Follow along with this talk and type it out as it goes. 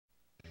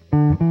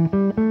Good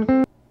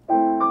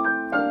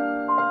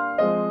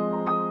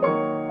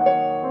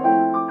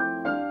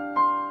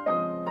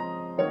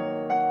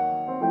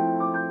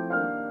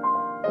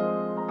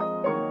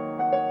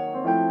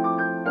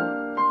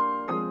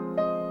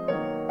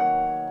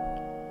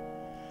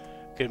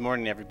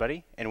morning,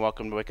 everybody, and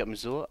welcome to Wake Up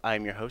Missoula.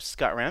 I'm your host,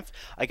 Scott Ramph.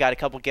 I got a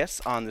couple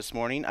guests on this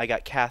morning. I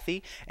got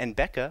Kathy and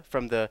Becca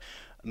from the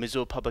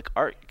Missoula Public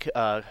Art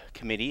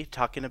Committee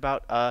talking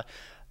about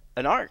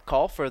an art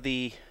call for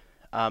the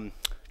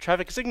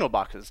traffic signal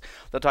boxes.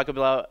 They'll talk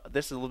about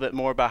this a little bit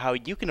more about how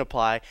you can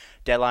apply.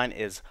 Deadline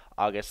is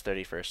August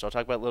 31st. So I'll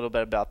talk about a little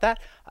bit about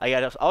that. I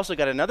also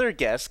got another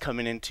guest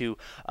coming into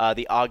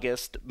the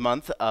August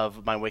month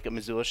of my Wake Up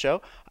Missoula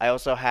show. I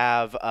also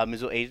have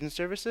Missoula Aging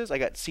Services. I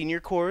got Senior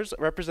Corps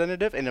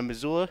representative and a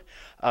Missoula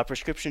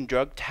Prescription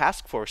Drug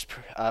Task Force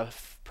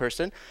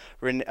person.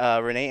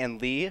 Renee and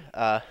Lee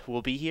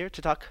will be here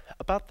to talk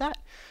about that.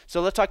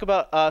 So let's talk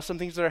about some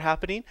things that are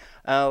happening.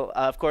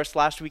 Of course,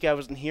 last week I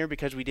wasn't here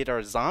because we did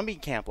our zombie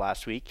camp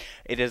last week.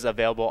 It is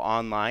available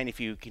online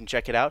if you can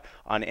check it out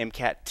on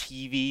MCAT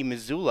TV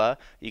Missoula.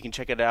 You can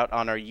check it out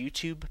on our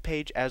YouTube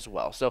page as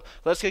well. So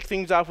let's kick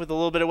things off with a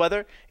little bit of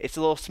weather. It's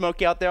a little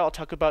smoky out there. I'll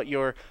talk about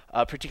your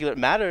particulate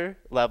matter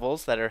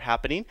levels that are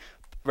happening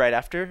right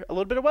after a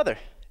little bit of weather.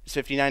 It's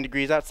 59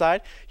 degrees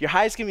outside. Your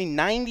high is going to be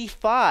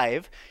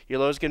 95. Your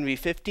low is going to be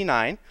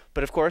 59.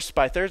 But of course,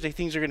 by Thursday,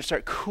 things are going to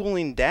start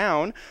cooling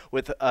down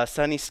with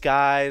sunny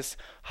skies,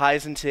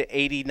 highs into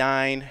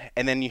 89,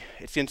 and then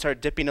it's going to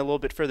start dipping a little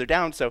bit further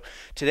down. So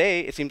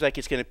today, it seems like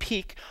it's going to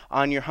peak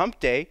on your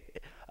hump day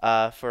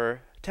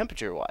for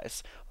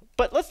temperature-wise.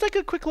 But let's take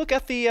a quick look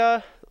at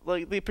the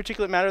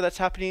particulate matter that's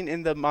happening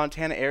in the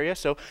Montana area.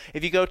 So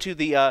if you go to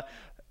the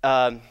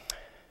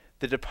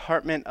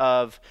Department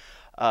of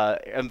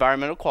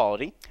Environmental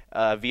Quality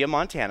via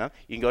Montana,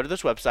 you can go to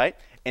this website,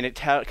 and it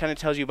kind of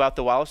tells you about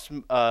the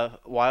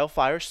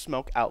wildfire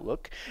smoke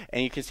outlook.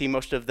 And you can see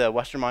most of the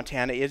western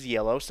Montana is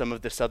yellow. Some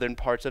of the southern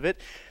parts of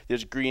it,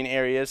 there's green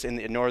areas in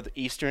the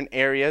northeastern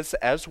areas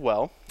as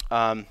well.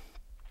 And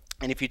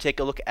if you take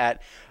a look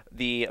at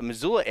the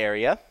Missoula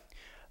area,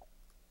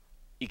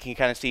 you can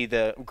kind of see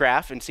the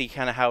graph and see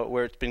kind of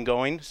where it's been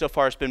going. So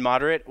far, it's been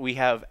moderate. We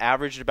have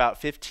averaged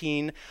about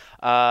 15.3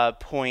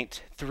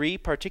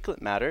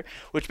 particulate matter,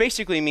 which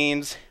basically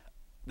means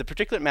the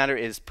particulate matter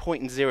is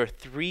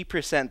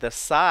 0.03% the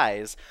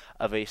size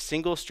of a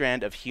single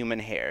strand of human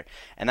hair.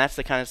 And that's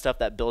the kind of stuff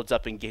that builds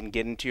up and can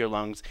get into your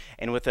lungs.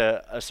 And with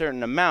a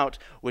certain amount,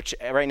 which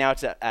right now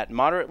it's at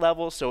moderate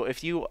levels, so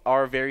if you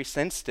are very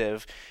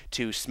sensitive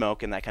to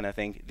smoke and that kind of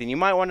thing, then you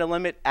might want to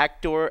limit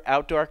outdoor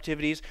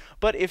activities.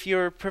 But if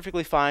you're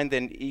perfectly fine,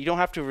 then you don't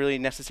have to really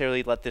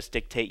necessarily let this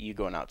dictate you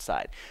going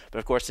outside. But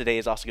of course, today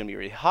is also going to be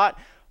really hot.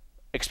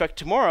 Expect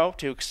tomorrow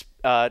to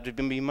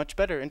be much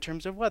better in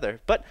terms of weather.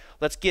 But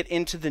let's get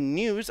into the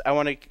news. I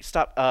want to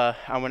stop. I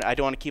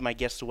don't want to keep my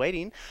guests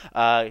waiting.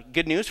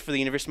 Good news for the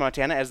University of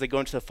Montana as they go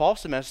into the fall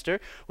semester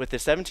with a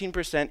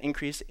 17%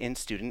 increase in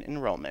student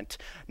enrollment.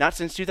 Not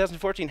since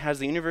 2014 has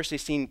the university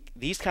seen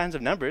these kinds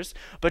of numbers.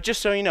 But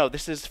just so you know,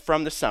 this is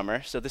from the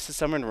summer. So this is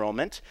summer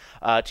enrollment.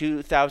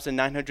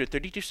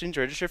 2,932 students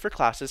registered for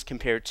classes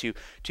compared to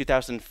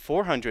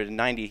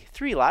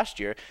 2,493 last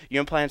year.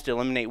 UM plans to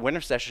eliminate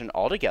winter session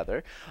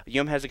altogether.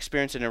 UM has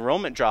experienced an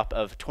enrollment drop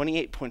of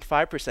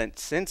 28.5%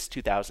 since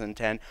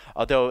 2010,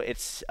 although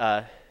it's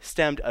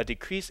stemmed a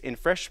decrease in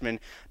freshman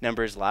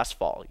numbers last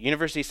fall.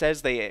 University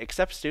says they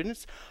accept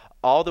students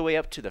all the way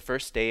up to the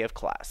first day of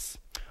class.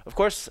 Of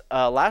course,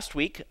 last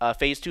week,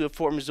 Phase 2 of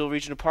Fort Missoula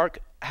Regional Park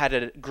had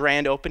a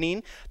grand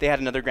opening. They had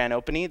another grand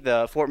opening.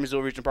 The Fort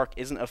Missoula Regional Park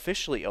isn't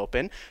officially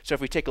open. So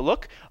if we take a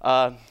look,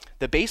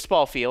 the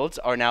baseball fields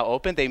are now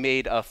open. They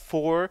made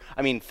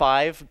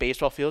 5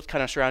 baseball fields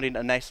kind of surrounding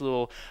a nice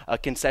little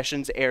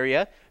concessions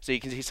area. So you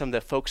can see some of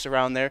the folks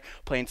around there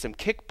playing some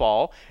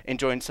kickball,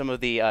 enjoying some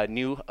of the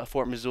new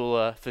Fort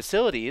Missoula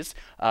facilities.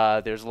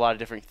 There's a lot of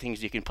different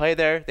things you can play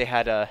there. They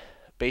had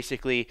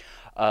basically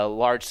a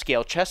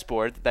large-scale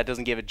chessboard. That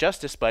doesn't give it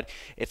justice, but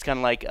it's kind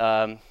of like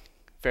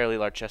fairly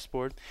large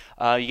chessboard.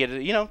 You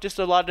get, just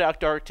a lot of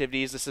outdoor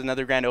activities. This is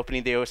another grand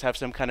opening. They always have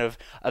some kind of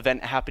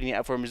event happening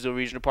at Fort Missoula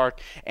Regional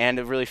Park, and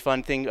a really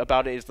fun thing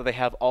about it is that they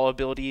have all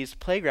abilities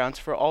playgrounds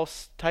for all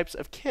types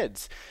of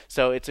kids.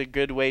 So it's a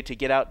good way to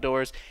get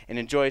outdoors and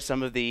enjoy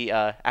some of the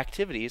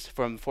activities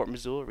from Fort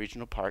Missoula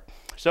Regional Park.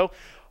 So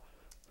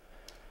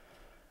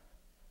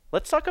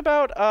let's talk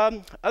about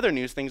other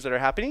news things that are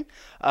happening.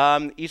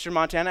 Eastern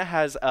Montana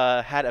has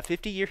had a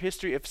 50-year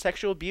history of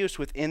sexual abuse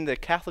within the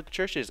Catholic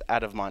churches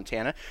out of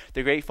Montana.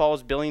 The Great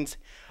Falls Billings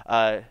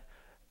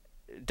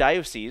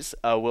Diocese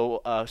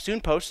will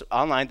soon post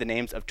online the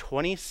names of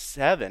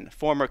 27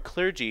 former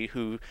clergy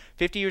who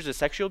 50 years of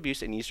sexual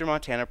abuse in Eastern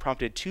Montana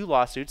prompted 2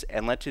 lawsuits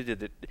and led to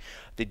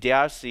the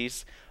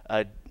diocese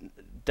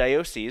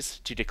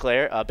to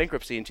declare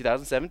bankruptcy in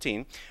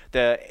 2017.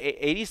 The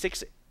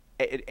 86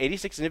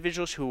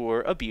 individuals who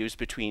were abused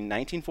between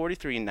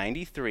 1943 and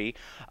 93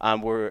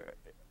 were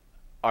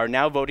are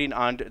now voting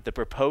on the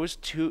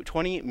proposed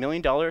 $20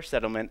 million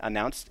settlement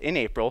announced in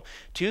April.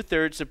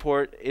 2/3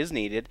 support is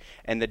needed,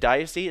 and the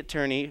diocese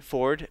attorney,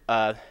 Ford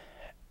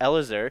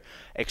Elizer,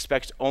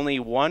 expects only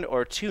 1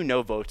 or 2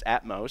 no votes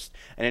at most.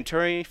 An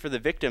attorney for the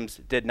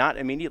victims did not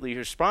immediately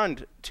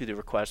respond to the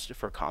request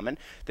for comment.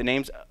 The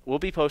names will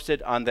be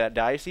posted on the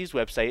diocese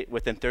website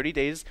within 30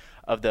 days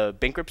of the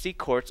bankruptcy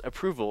court's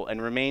approval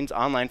and remains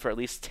online for at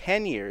least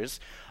 10 years.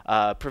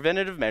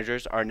 Preventative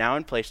measures are now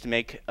in place to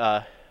make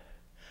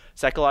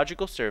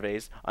psychological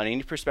surveys on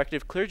any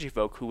prospective clergy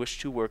folk who wish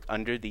to work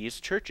under these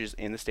churches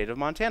in the state of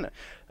Montana.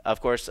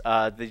 Of course,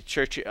 a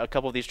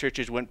couple of these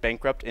churches went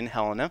bankrupt in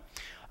Helena.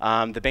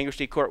 The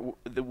bankruptcy court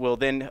will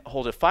then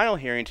hold a final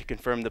hearing to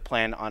confirm the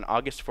plan on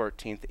August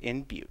 14th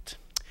in Butte.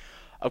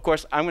 Of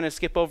course, I'm going to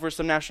skip over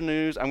some national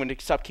news. I'm going to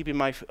stop keeping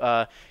my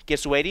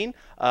guests waiting.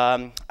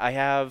 I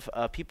have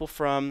people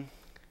from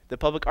the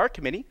Public Art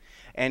Committee,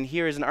 and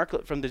here is an art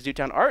clip from the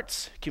Zootown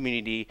Arts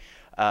Community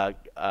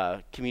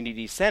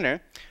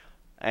Center.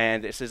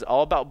 And this is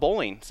all about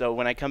bowling. So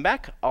when I come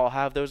back, I'll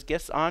have those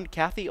guests on,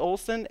 Kathy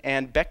Olson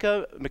and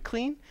Becca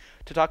McLean,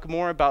 to talk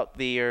more about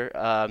their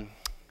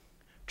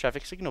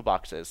traffic signal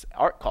boxes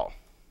art call.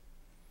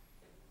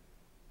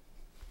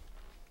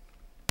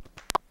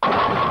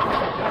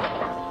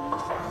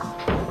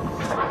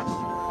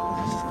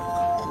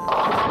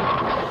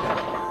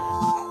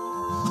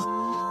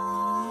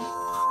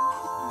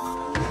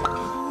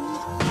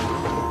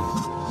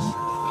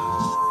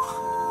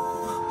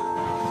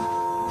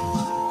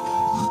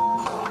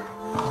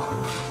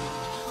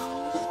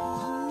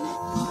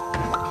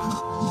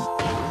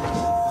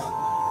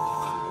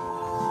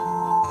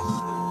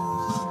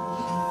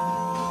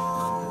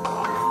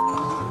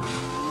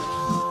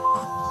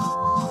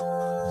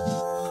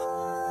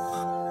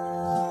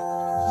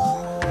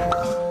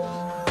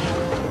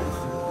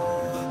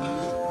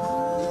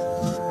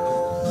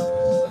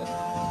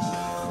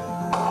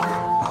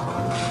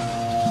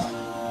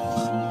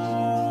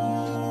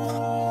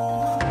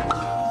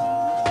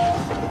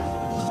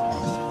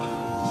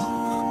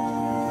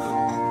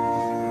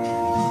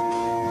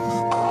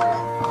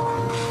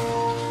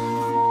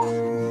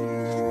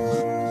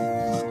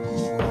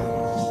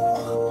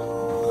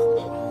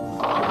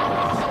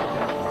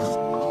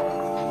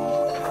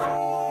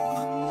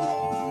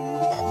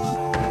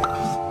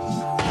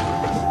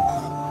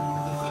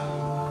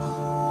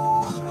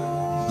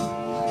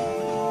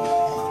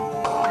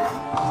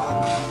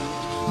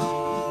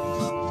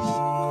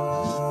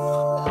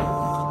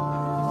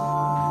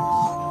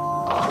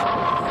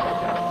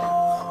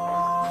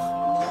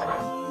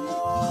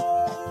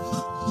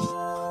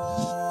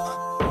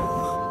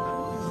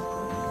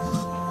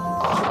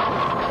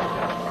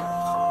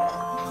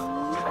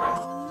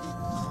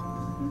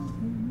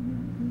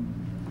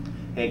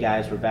 Hey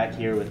guys, we're back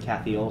here with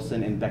Kathy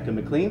Olson and Becca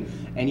McLean,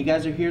 and you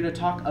guys are here to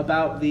talk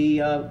about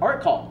the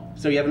art call.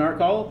 So you have an art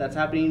call that's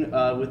happening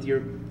with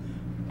your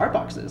art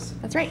boxes.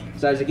 That's right.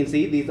 So as you can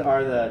see, these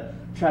are the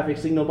traffic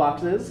signal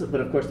boxes,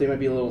 but of course they might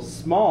be a little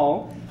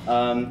small.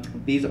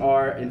 These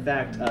are, in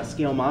fact,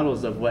 scale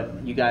models of what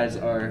you guys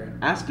are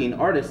asking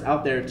artists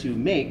out there to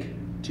make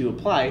to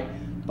apply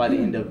by the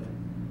end of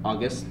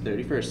August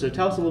 31st. So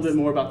tell us a little bit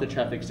more about the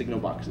traffic signal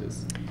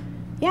boxes.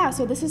 Yeah,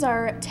 so this is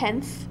our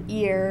 10th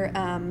year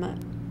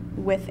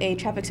with a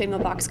traffic signal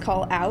box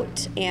call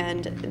out,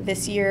 and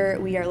this year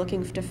we are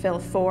looking to fill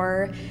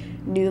 4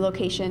 new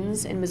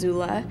locations in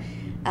Missoula.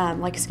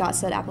 Like Scott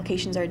said,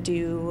 applications are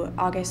due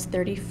August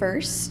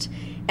 31st,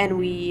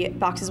 and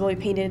boxes will be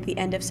painted at the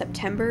end of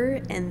September,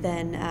 and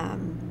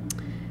then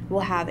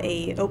we'll have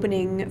a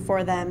opening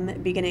for them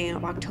beginning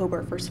of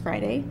October, first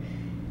Friday.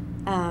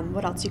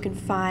 What else? You can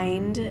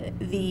find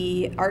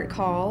the art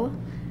call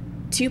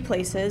 2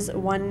 places,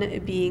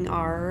 one being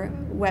our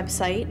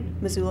website,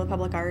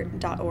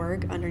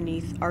 missoulapublicart.org,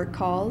 underneath art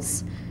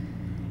calls,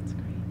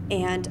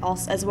 and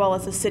also as well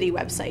as the city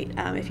website.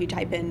 If you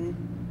type in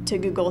to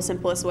Google,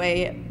 simplest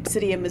way,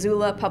 City of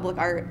Missoula Public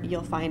Art,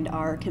 you'll find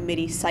our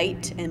committee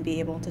site and be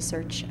able to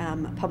search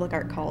public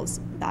art calls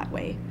that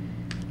way.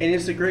 And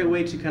it's a great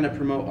way to kind of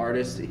promote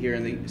artists here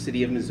in the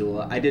city of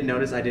Missoula. I did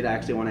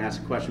actually want to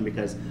ask a question,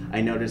 because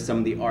I noticed some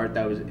of the art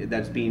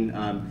that's being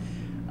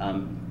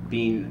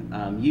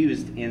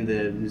used in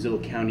the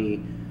Missoula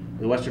County,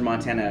 the Western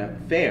Montana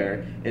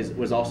Fair,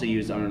 was also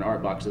used on an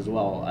art box as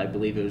well. I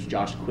believe it was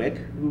Josh Quick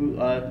who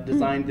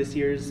designed this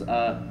year's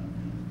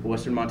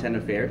Western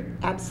Montana Fair.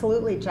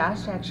 Absolutely.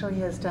 Josh actually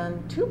has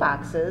done 2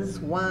 boxes,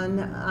 one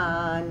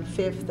on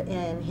 5th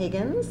and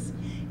Higgins,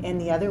 and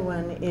the other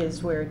one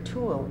is where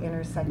Toole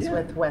intersects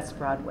with West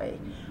Broadway.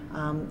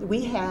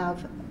 We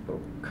have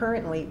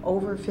currently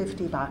over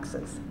 50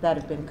 boxes that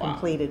have been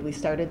completed. Wow. We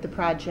started the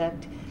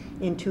project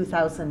in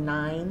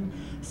 2009.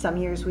 Some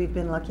years we've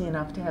been lucky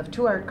enough to have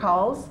 2 art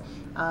calls.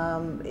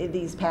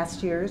 These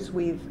past years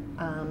we've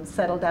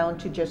settled down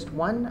to just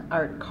 1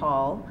 art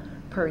call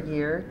per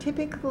year.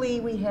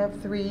 Typically we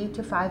have 3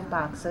 to 5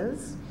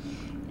 boxes,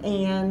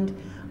 and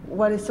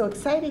what is so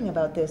exciting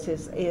about this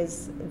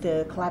is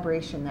the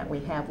collaboration that we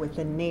have with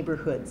the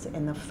neighborhoods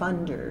and the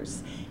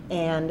funders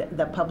and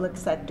the public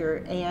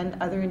sector and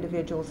other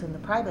individuals in the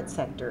private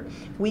sector.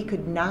 We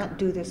could not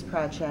do this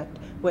project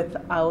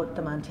without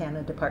the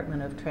Montana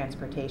Department of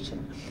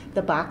Transportation.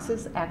 The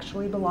boxes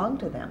actually belong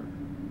to them.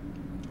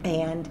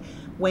 And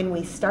when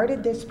we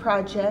started this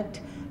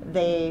project,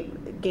 they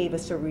gave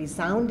us a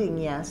resounding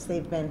yes.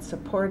 They've been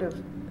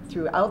supportive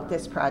throughout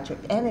this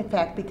project, and in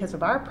fact, because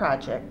of our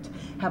project,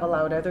 have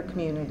allowed other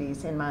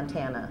communities in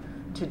Montana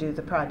to do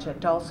the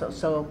project also.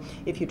 So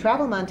if you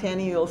travel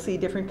Montana, you'll see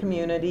different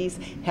communities: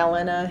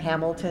 Helena,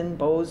 Hamilton,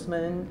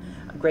 Bozeman,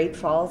 Great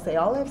Falls. They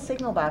all have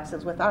signal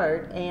boxes with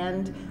art,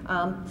 and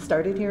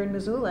started here in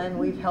Missoula, and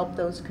we've helped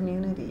those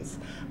communities.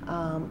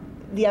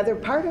 The other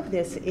part of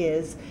this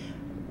is,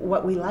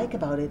 what we like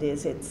about it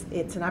is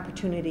it's an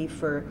opportunity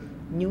for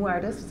new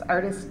artists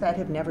that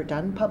have never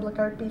done public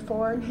art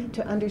before,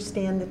 to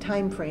understand the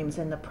time frames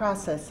and the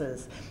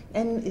processes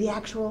and the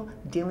actual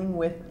dealing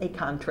with a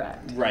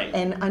contract. Right.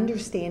 And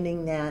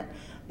understanding that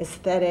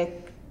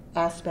aesthetic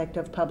aspect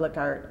of public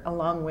art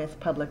along with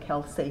public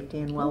health, safety,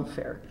 and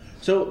welfare.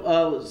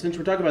 So since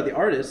we're talking about the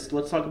artist,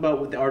 let's talk about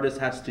what the artist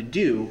has to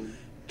do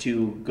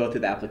to go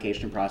through the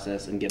application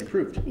process and get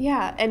approved.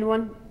 Yeah,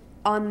 and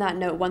on that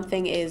note, one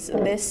thing is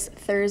this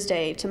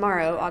Thursday,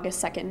 tomorrow,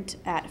 August 2nd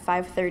at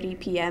 5:30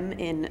 p.m.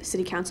 in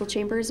City Council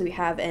chambers, we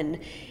have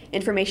an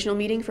informational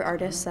meeting for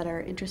artists that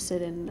are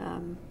interested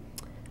in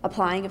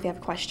applying if you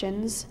have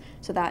questions.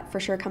 So that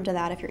for sure, come to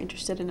that if you're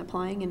interested in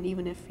applying, and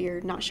even if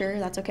you're not sure,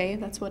 that's okay.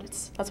 That's what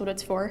it's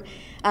for.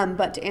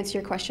 But to answer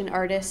your question,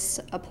 artists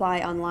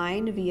apply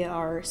online via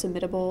our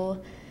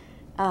submittable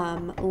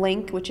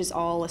link, which is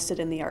all listed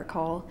in the art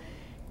call.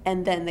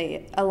 And then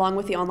they, along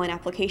with the online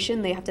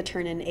application, they have to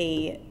turn in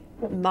a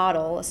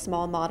model, a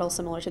small model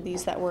similar to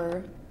these that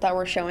we're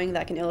showing,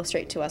 that can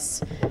illustrate to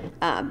us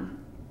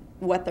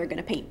what they're going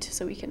to paint,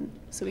 so we can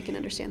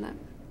understand that.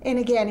 And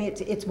again,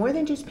 it's more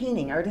than just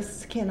painting.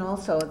 Artists can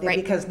also, Right.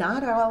 because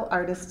not all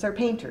artists are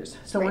painters.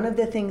 So Right. one of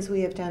the things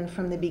we have done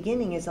from the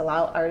beginning is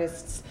allow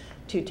artists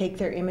to take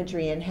their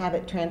imagery and have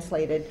it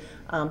translated,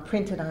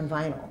 printed on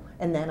vinyl,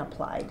 and then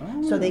applied.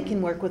 Oh. So they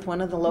can work with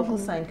one of the local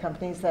sign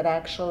companies that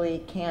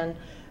actually can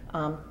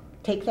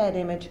take that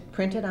image,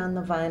 print it on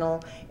the vinyl,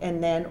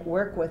 and then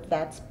work with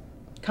that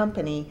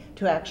company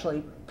to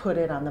actually put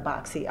it on the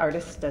box. The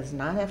artist does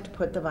not have to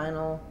put the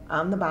vinyl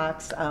on the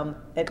box.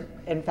 It,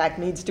 in fact,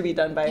 needs to be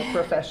done by a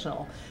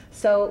professional.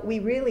 So we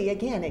really,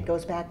 again, it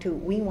goes back to,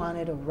 we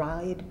wanted a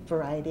wide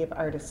variety of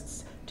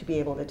artists to be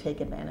able to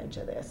take advantage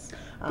of this.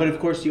 But of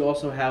course, you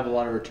also have a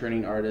lot of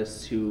returning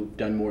artists who've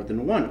done more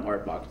than one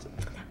art box.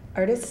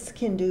 Artists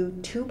can do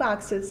 2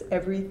 boxes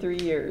every 3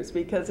 years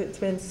because it's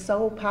been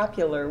so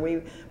popular.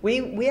 We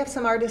have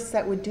some artists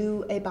that would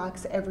do a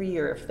box every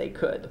year if they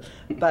could,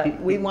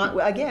 but we want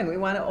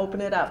to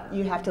open it up.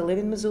 You have to live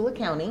in Missoula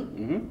County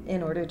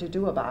in order to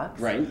do a box.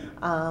 Right.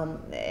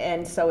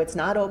 And so it's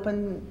not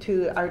open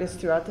to artists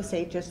throughout the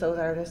state, just those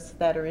artists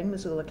that are in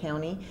Missoula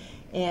County.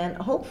 And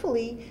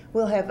hopefully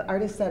we'll have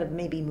artists that have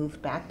maybe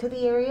moved back to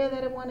the area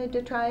that have wanted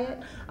to try it.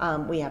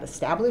 We have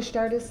established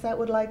artists that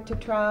would like to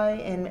try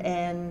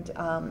and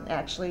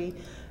actually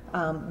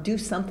do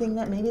something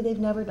that maybe they've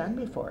never done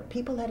before.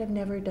 People that have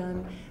never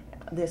done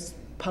this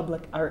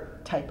public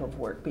art type of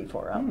work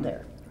before out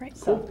there. Right.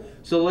 Cool.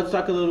 So let's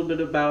talk a little bit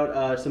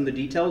about some of the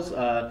details.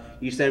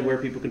 You said where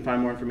people can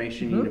find more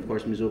information. You can, of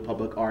course,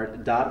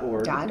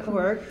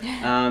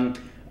 MissoulaPublicArt.org.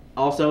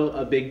 Also,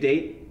 a big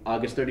date.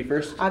 August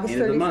 31st. August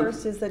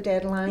 31st is the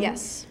deadline.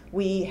 Yes.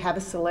 We have a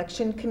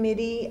selection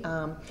committee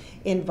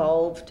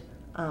involved.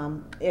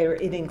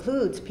 It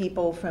includes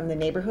people from the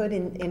neighborhood.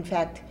 In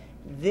fact,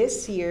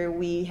 this year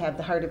we have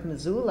the Heart of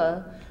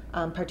Missoula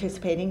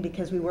participating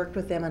because we worked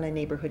with them on a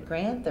neighborhood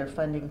grant. They're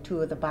funding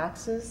 2 of the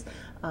boxes.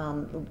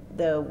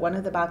 One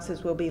of the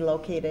boxes will be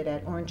located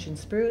at Orange and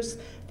Spruce,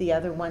 the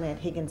other one at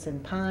Higgins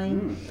and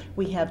Pine.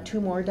 We have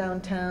 2 more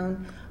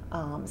downtown.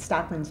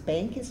 Stockman's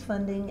Bank is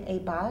funding a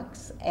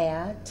box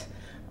at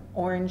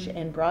Orange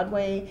and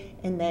Broadway,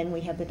 and then we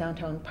have the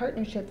Downtown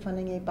Partnership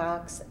funding a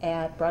box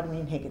at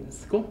Broadway and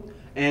Higgins. Cool.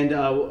 And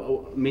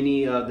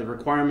many of the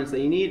requirements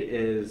that you need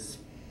is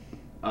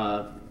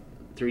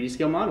 3D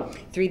scale model.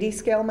 3D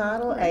scale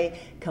model, a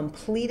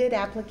completed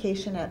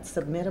application at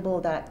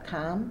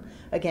submittable.com.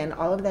 Again,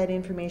 all of that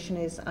information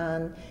is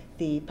on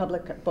the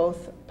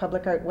both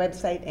Public Art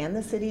website and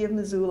the City of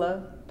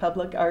Missoula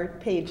Public Art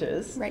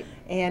pages. Right.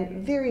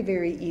 And very,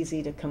 very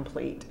easy to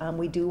complete.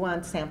 We do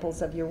want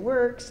samples of your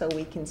work so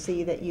we can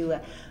see that you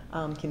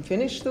can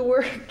finish the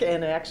work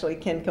and actually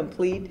can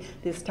complete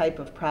this type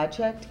of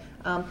project.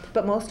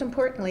 But most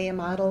importantly, a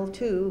model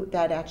too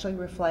that actually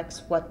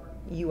reflects what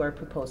you are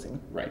proposing.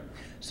 Right.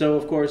 So,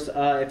 of course,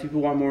 if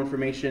people want more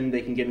information,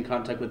 they can get in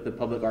contact with the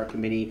Public Art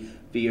Committee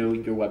via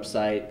your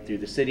website through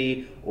the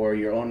city or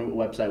your own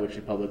website, which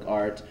is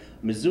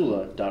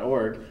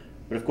publicartmissoula.org.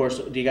 But, of course,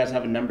 do you guys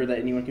have a number that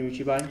anyone can reach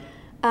you by?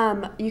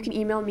 You can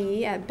email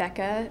me at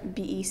Becca,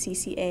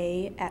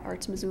 BECCA, at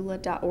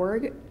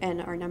artsmissoula.org,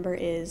 and our number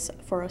is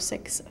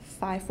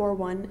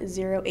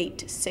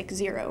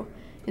 406-541-0860.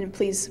 And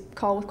please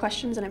call with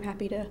questions, and I'm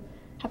happy to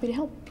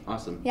help.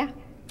 Awesome. Yeah.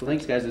 Well,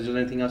 thanks, guys. Is there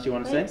anything else you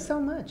want to say? Thanks so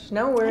much.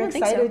 No, we're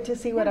excited to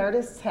see what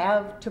artists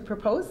have to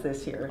propose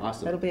this year.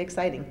 Awesome. That'll be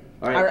exciting.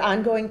 All right. Our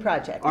ongoing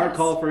project. Our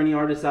call for any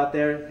artists out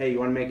there. Hey, you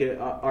want to make it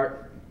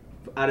art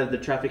out of the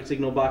traffic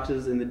signal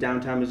boxes in the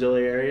downtown Missoula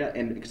area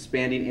and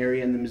expanding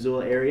area in the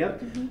Missoula area?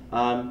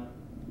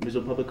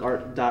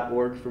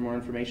 MissoulaPublicArt.org for more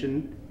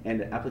information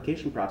and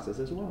application process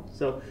as well.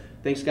 So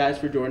thanks, guys,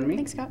 for joining me.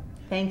 Thanks, Scott.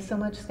 Thanks so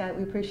much, Scott.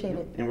 We appreciate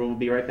it. And we'll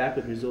be right back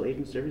with Missoula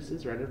Aging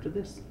Services right after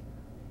this.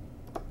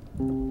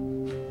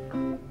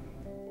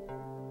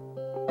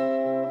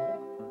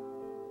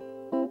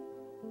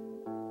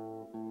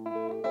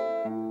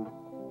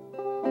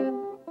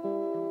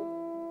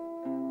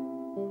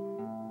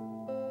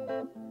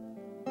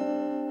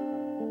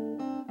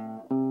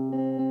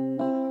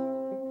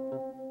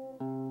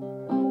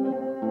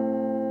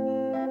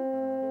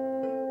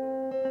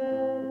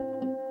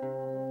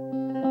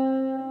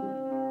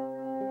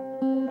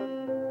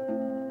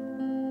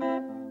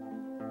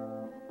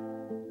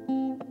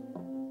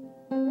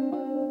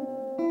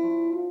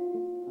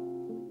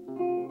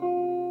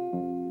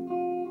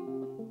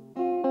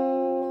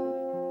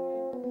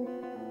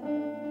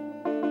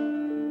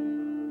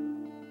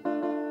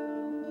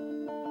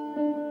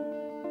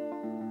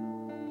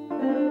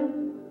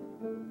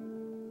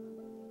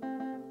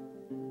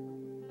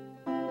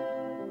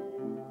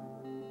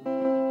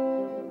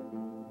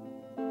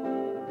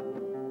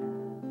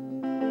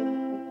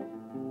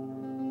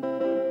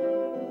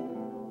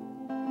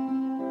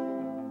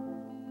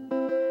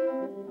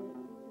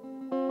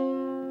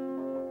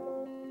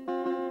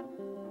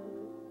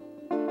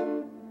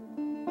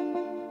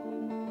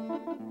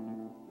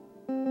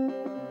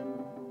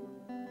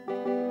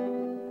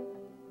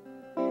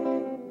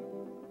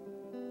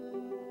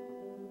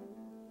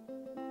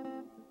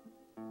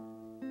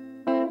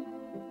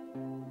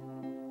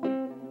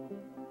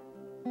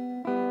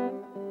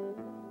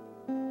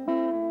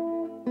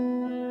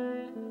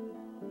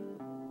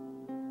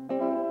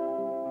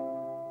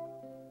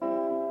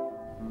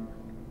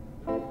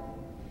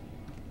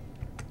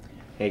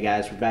 Hey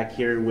guys, we're back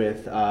here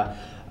with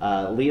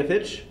Leah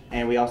Fitch,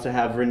 and we also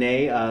have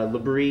Renee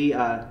Labrie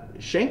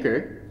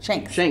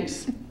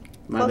Shanks.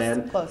 My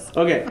bad. Close.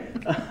 Okay.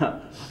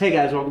 Hey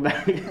guys, welcome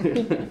back.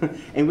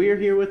 And we are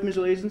here with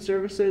Missoula Aging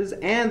Services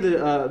and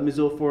the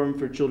Missoula Forum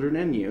for Children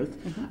and Youth.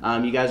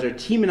 You guys are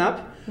teaming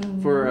up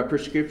for a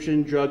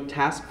prescription drug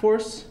task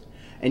force,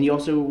 and you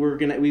also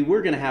we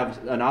were gonna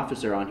have an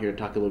officer on here to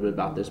talk a little bit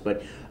about this.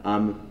 But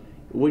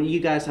what do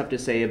you guys have to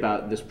say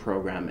about this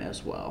program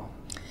as well?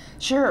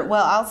 Sure.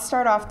 Well, I'll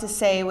start off to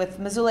say with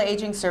Missoula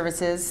Aging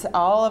Services,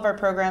 all of our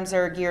programs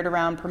are geared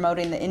around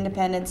promoting the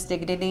independence,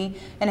 dignity,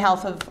 and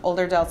health of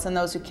older adults and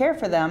those who care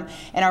for them.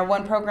 And our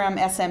one program,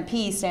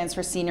 SMP, stands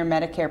for Senior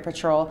Medicare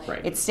Patrol.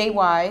 Right. It's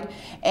statewide,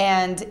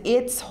 and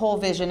its whole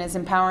vision is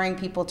empowering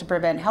people to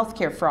prevent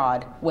healthcare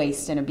fraud,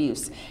 waste, and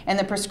abuse. And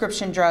the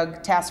Prescription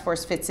Drug Task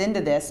Force fits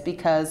into this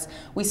because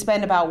we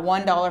spend about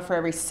 $1 for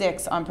every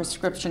 6 on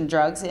prescription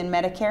drugs in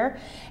Medicare.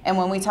 And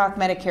when we talk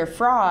Medicare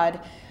fraud,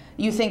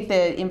 you think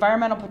the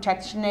Environmental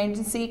Protection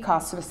Agency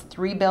costs us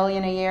 $3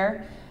 billion a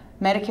year.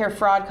 Medicare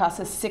fraud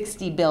costs us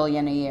 $60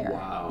 billion a year.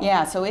 Wow.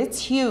 Yeah, so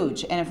it's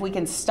huge, and if we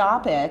can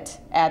stop it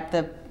at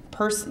the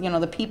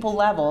the people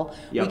level,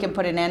 Yep. we can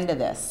put an end to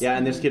this. Yeah,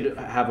 and this could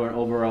have an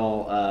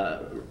overall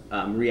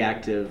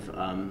reactive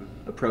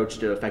approach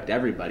to affect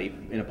everybody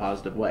in a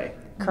positive way.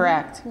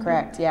 Correct.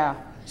 Correct. Yeah.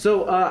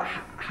 So,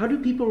 how do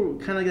people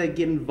kind of like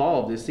get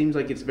involved? It seems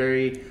like it's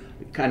very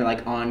kind of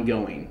like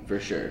ongoing for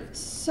sure.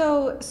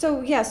 So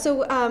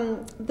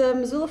the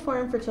Missoula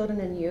Forum for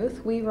Children and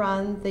Youth, we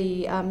run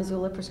the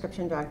Missoula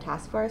Prescription Drug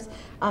Task Force.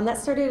 That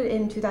started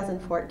in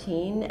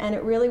 2014, and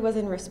it really was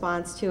in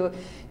response to,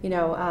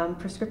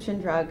 prescription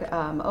drug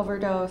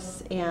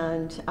overdose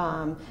and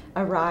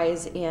a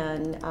rise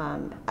in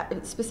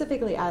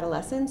specifically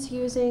adolescents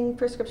using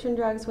prescription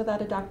drugs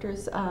without a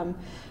doctor's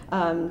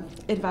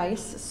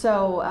advice.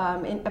 So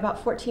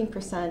about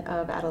 14%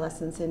 of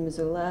adolescents in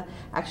Missoula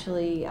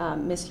actually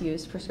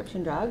misuse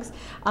prescription drugs,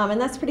 and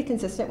that's pretty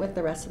consistent with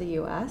the rest of the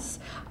U.S.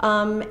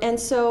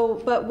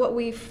 But what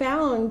we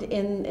found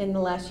in the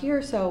last year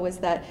or so was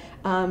that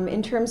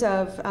in terms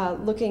of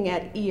looking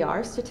at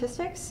ER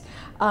statistics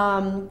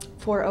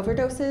for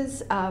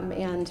overdoses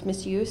and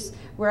misuse,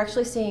 we're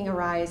actually seeing a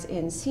rise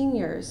in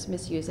seniors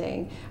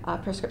misusing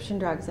prescription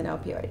drugs and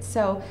opioids.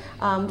 So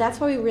that's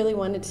why we really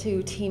wanted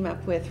to team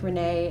up with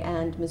Renee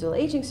and Missoula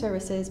Aging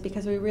Services,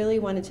 because we really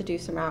wanted to do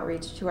some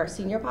outreach to our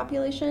senior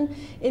population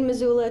in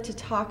Missoula to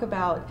talk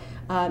about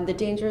the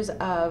dangers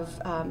of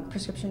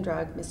prescription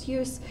drug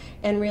misuse,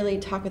 and really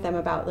talk with them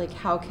about like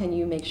how can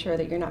you make sure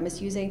that you're not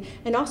misusing,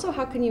 and also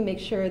how can you make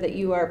sure that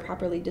you are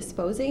properly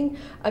disposing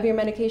of your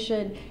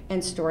medication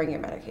and storing your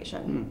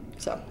medication.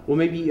 So well,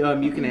 maybe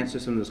you can answer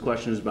some of those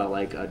questions about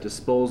like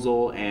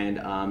disposal and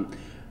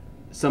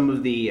some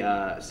of the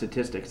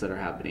statistics that are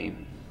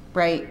happening.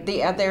 Right.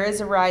 There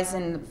is a rise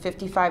in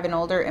 55 and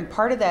older, and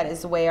part of that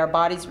is the way our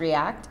bodies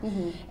react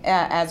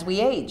as we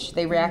age.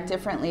 They react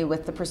differently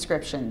with the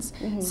prescriptions.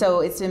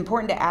 So it's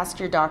important to ask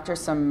your doctor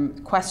some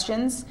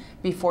questions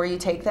before you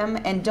take them,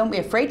 and don't be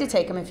afraid to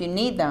take them if you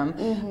need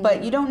them,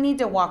 but you don't need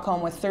to walk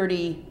home with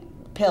 30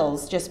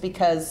 pills just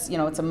because, you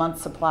know, it's a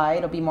month's supply.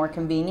 It'll be more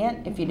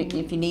convenient. If you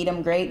need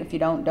them, great. If you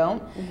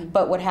don't.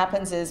 But what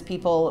happens is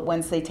people,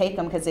 once they take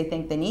them because they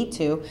think they need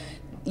to,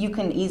 you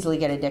can easily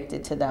get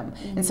addicted to them.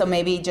 And so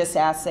maybe just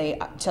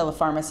tell the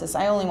pharmacist,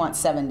 I only want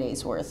 7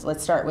 days worth.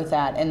 Let's start with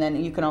that. And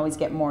then you can always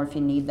get more if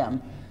you need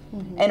them.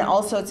 And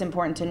also it's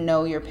important to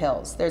know your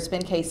pills. There's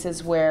been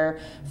cases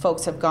where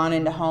folks have gone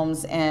into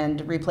homes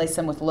and replaced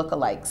them with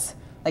lookalikes.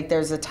 Like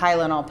there's a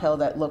Tylenol pill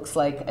that looks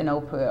like an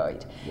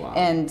opioid. Wow.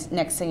 And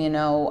next thing you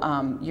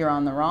know, you're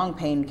on the wrong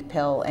pain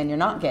pill and you're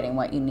not getting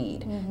what you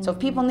need. So if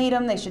people need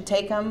them, they should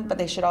take them, but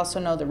they should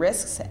also know the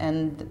risks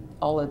and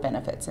all the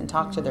benefits and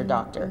talk to their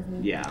doctor.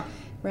 Yeah.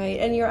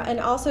 Right, and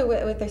also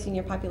with the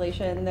senior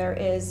population, there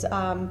is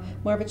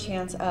more of a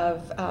chance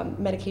of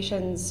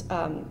medications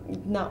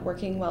not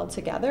working well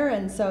together,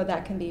 and so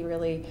that can be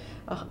really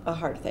a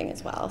hard thing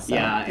as well. So,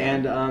 yeah,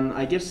 and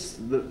I guess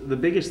the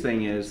biggest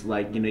thing is,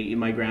 like, you know,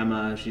 my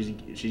grandma, she's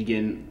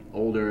getting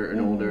older and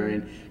older,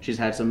 and she's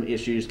had some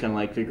issues kind of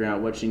like figuring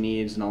out what she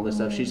needs and all this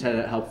stuff. She's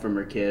had help from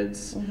her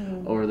kids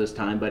over this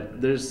time, but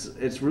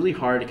it's really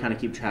hard to kind of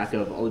keep track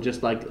of,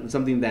 just like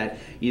something that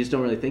you just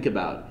don't really think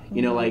about.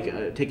 You know,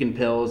 like taking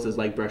pills is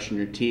like brushing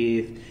your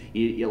teeth.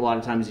 A lot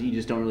of times you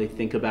just don't really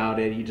think about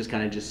it. You just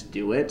kind of just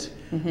do it,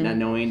 not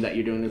knowing that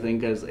you're doing the thing.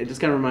 Because it just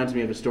kind of reminds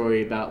me of a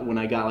story about when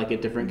I got like a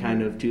different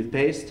kind of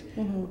toothpaste.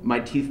 My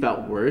teeth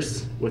felt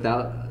worse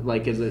without,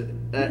 like,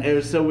 it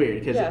was so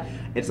weird because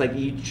it's like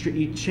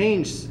you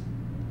change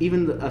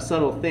even a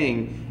subtle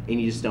thing and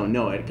you just don't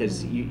know it,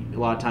 because a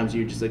lot of times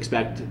you just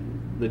expect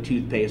the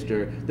toothpaste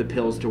or the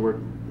pills to work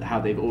how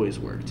they've always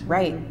worked.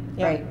 Right.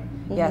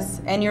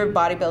 Yes, and your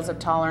body builds up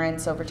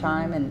tolerance over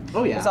time, and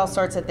there's all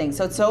sorts of things.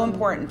 So it's so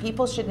important.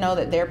 People should know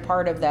that they're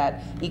part of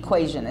that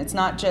equation. It's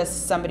not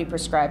just somebody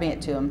prescribing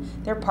it to them.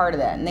 They're part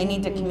of that, and they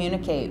need to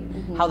communicate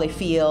how they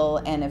feel,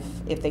 and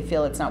if they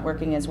feel it's not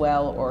working as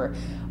well, or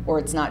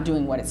it's not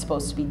doing what it's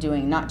supposed to be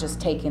doing, not just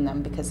taking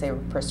them because they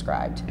were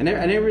prescribed. And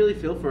I really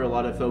feel for a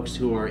lot of folks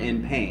who are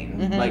in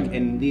pain, like,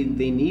 and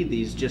they need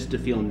these just to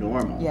feel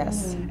normal.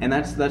 Yes. And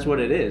that's what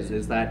it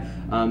is that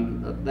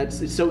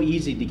it's so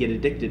easy to get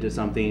addicted to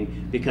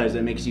something because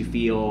it makes you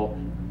feel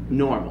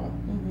normal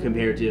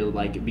compared to,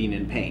 like, being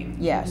in pain.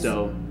 Yes.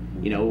 So,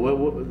 you know,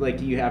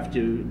 like, you have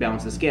to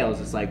balance the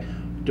scales. It's like,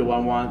 do I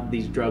want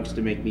these drugs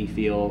to make me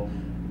feel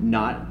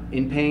not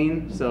in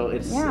pain? So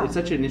it's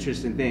such an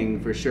interesting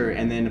thing for sure.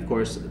 And then of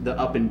course the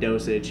up in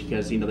dosage,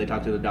 because, you know, they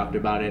talk to the doctor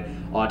about it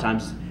a lot of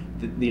times.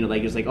 You know,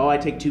 like, it's like, oh, I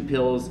take 2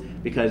 pills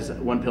because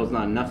 1 pill's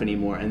not enough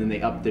anymore, and then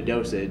they up the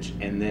dosage,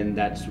 and then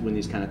that's when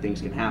these kind of things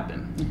can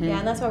happen. Yeah,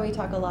 and that's why we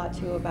talk a lot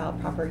too about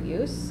proper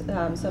use.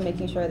 So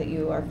making sure that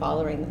you are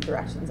following the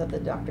directions of the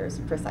doctors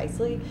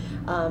precisely,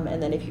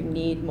 and then if you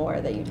need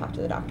more, that you talk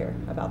to the doctor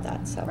about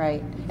that. So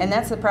right, and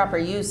that's the proper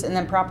use, and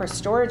then proper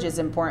storage is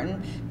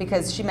important,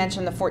 because she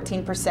mentioned the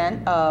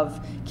 14%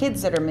 of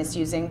kids that are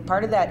misusing.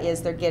 Part of that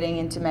is they're getting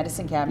into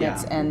medicine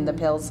cabinets and the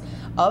pills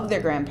of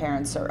their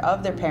grandparents or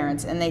of their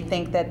parents, and they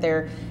think that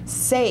they're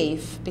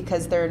safe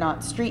because they're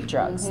not street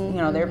drugs. You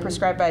know, they're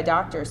prescribed by a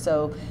doctor,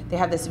 so they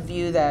have this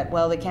view that,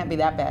 well, they can't be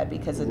that bad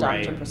because the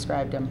doctor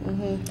prescribed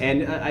them.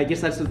 And I guess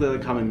that's the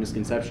common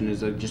misconception,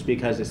 is that just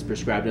because it's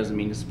prescribed doesn't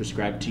mean it's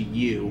prescribed to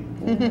you.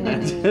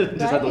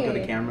 Just have to look at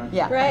the camera.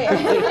 Yeah.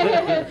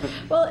 Right.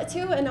 Well,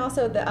 too, and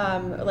also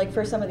like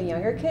for some of the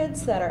younger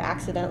kids that are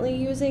accidentally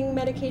using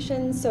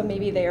medications, so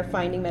maybe they are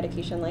finding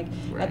medication like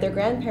at their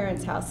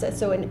grandparents' house.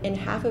 So in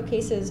half of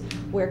cases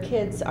where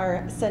kids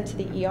are sent to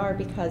the ER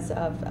because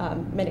of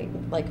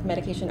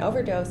medication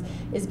overdose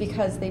is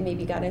because they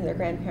maybe got in their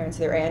grandparents,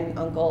 their aunt and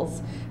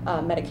uncle's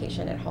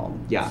medication at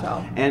home. Yeah.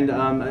 So. And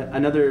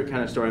another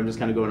kind of story, I'm just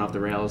kind of going off the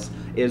rails,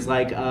 is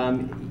like,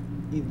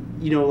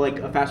 you know, like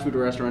a fast food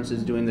restaurant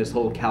is doing this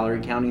whole calorie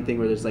counting thing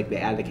where there's like, they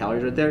add the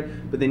calories right there,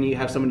 but then you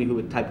have somebody who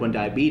with type 1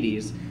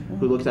 diabetes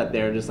who looks at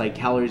there, just like,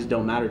 calories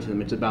don't matter to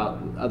them. It's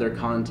about other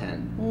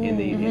content in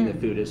the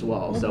food as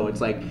well. So it's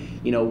like,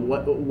 you know,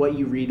 what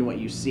you read and what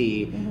you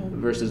see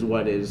versus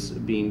what is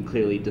being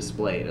clearly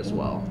displayed as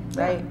well.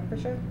 Right. For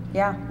sure.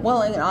 Yeah.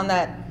 Well, and on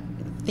that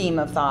theme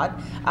of thought,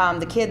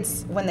 the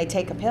kids, when they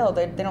take a pill,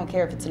 they don't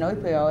care if it's an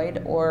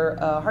opioid or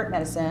a heart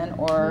medicine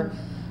or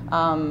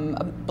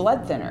a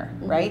blood thinner,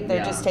 right?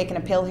 They're just taking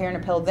a pill here and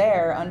a pill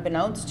there,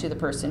 unbeknownst to the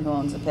person who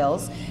owns the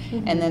pills,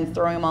 and then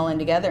throwing them all in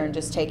together and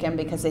just take them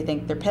because they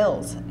think they're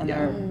pills,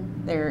 and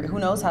who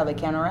knows how they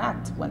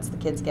counteract once the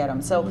kids get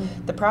them. So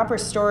the proper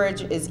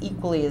storage is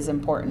equally as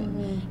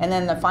important. And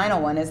then the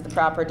final one is the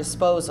proper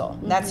disposal.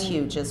 That's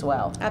huge as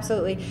well.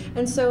 Absolutely.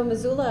 And so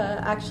Missoula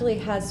actually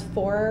has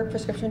 4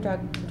 prescription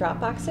drug drop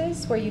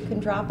boxes where you can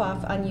drop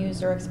off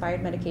unused or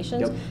expired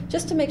medications,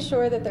 just to make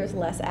sure that there's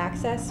less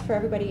access for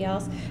everybody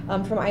else,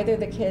 from either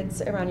the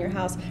kids around your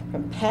house,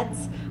 from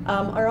pets,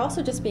 or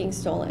also just being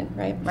stolen,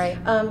 right? Right.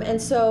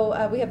 And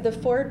so we have the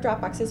 4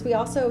 drop boxes. We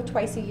also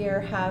twice a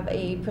year have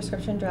a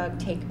prescription drug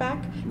take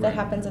back that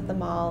happens at the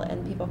mall,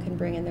 and people can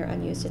bring in their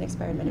unused and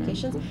expired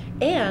medications.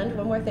 And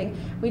one more thing,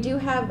 we do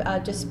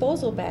have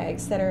disposal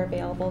bags that are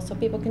available, so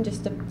people can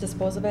just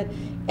dispose of it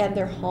at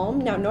their home.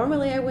 Now,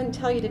 normally I wouldn't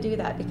tell you to do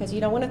that because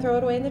you don't want to throw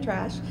it away in the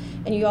trash,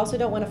 and you also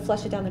don't want to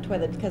flush it down the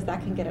toilet because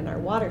that can get in our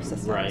water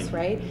systems,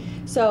 right?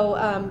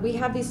 So we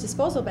have these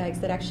disposal bags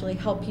that actually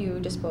help you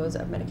dispose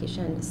of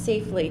medication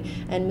safely,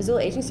 and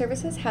Missoula Aging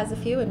Services has a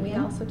few, and we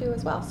also do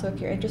as well. So if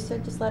you're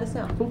interested, just let us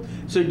know. Cool.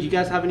 So do you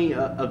guys have any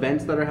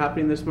events that are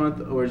happening this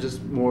month, or is this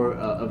more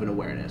of an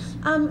awareness?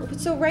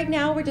 So right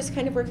now we're just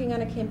kind of working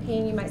on a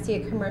campaign. You might see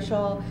a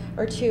commercial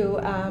or two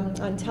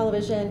on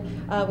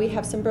television. We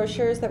have some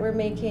brochures that we're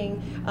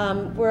making.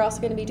 We're also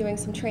going to be doing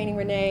some training,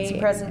 Renee. Some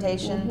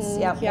presentations,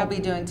 we'll be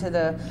doing to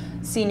the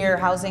senior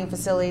housing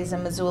facilities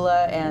in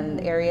Missoula and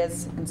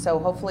areas, and so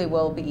hopefully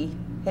we'll be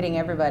hitting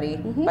everybody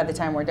by the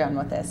time we're done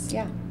with this.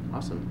 Yeah.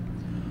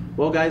 Awesome.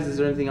 Well, guys, is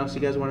there anything else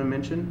you guys want to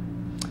mention?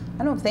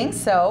 I don't think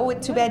so.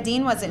 Too bad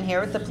Dean wasn't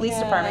here with the police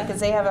department, because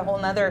they have a whole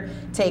nother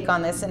take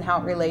on this and how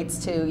it relates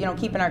to, you know,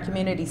 keeping our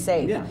community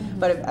safe. Yeah.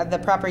 But the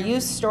proper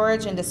use,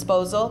 storage, and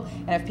disposal,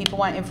 and if people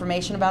want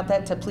information about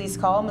that, to please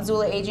call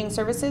Missoula Aging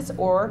Services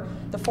or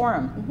the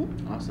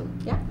Forum. Awesome.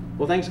 Yeah.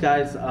 Well, thanks,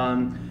 guys.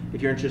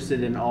 If you're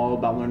interested in all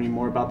about learning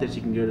more about this,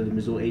 you can go to the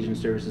Missoula Aging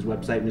Services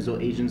website,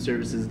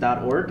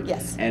 missoulaagingservices.org.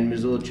 Yes. And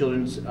Missoula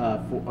Children's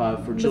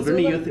for Children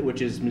and Youth,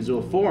 which is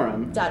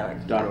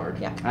MissoulaForum.org.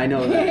 Yeah. I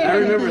know that. I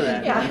remember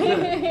that. Yeah.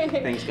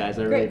 Thanks, guys.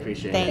 I really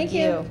appreciate it. Thank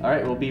you. All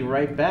right, we'll be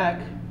right back.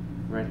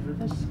 Ready for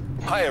this?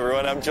 Hi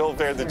everyone, I'm Joel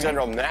Baird, the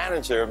General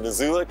Manager of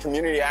Missoula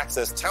Community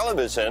Access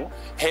Television,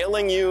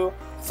 hailing you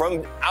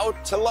from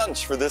out to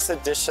lunch for this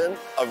edition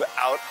of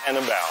Out and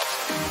About.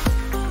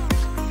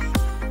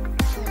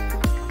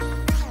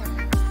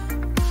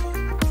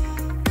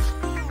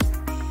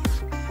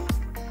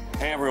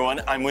 Hey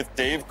everyone, I'm with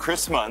Dave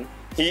Chrisman.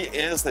 He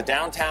is the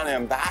downtown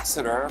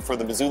ambassador for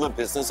the Missoula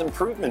Business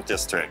Improvement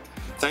District.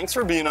 Thanks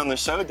for being on the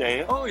show,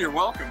 Dave. Oh, you're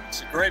welcome.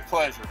 It's a great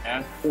pleasure,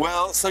 man.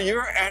 Well, so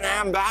you're an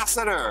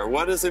ambassador.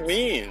 What does it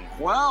mean?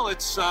 Well,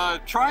 it's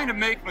trying to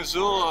make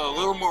Missoula a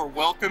little more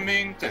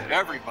welcoming to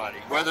everybody,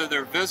 whether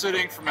they're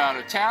visiting from out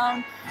of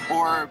town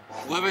or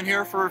living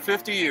here for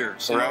 50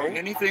 years. You know,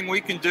 anything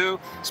we can do,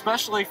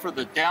 especially for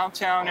the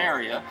downtown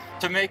area,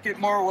 to make it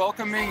more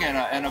welcoming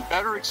and a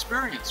better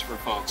experience for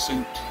folks,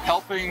 and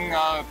helping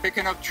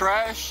picking up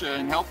trash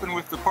and helping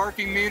with the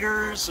parking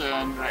meters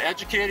and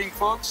educating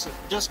folks. It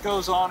just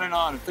goes on and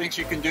on, and things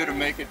you can do to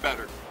make it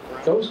better.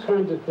 Those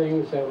kinds of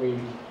things that we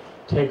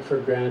take for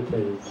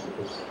granted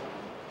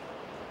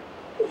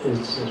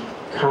is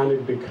kind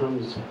of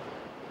becomes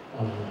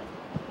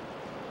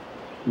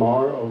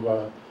more of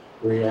a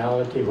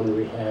reality when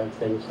we have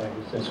things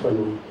like this,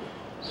 when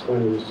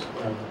we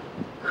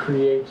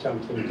create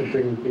something to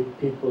bring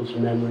people's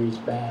memories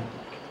back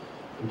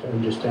and to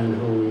understand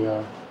who we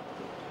are.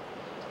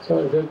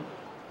 So the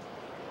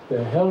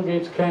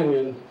Hellgates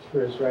Canyon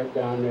is right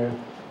down there.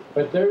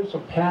 But there's a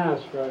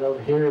pass right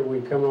over here. We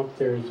come up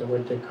there, is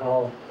what they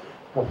call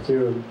up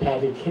through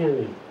Patty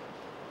Canyon.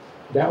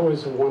 That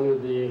was one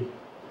of the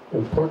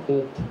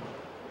important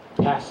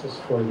passes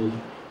for the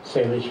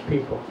Salish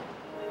people.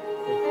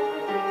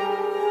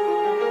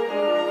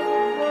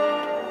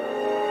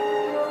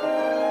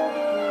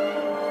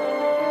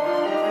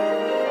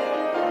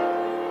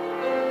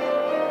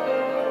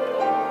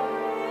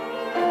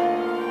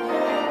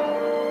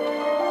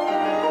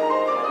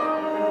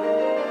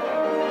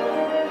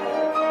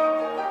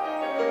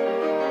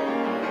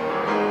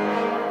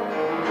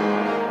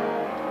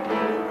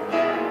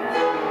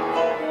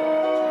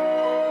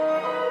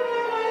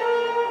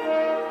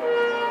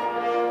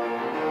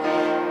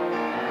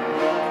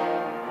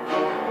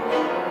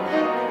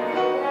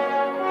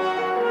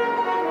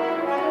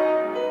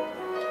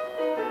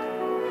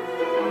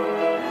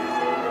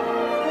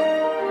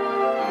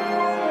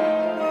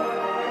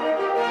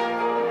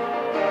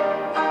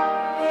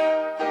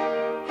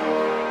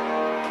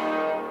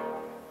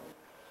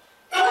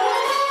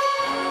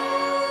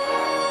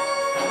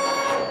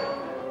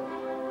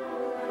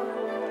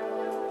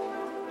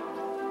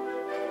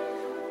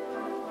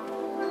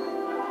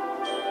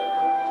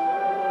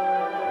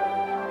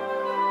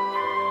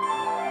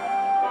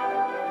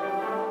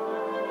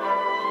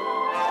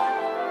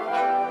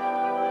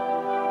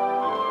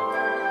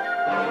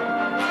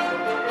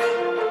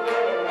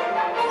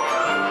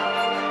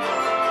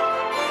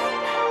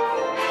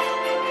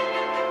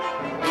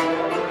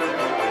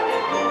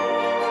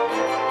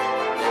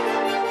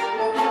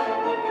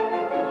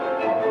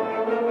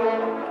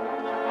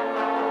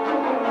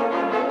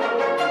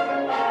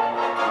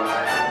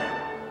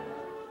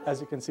 as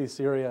you can see,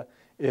 Syria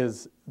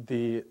is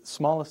the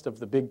smallest of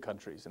the big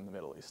countries in the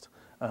Middle East.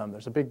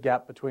 There's a big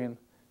gap between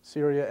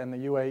Syria and the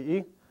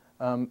UAE.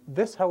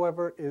 This,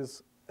 however,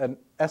 is an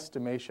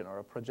estimation or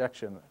a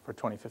projection for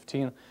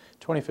 2015.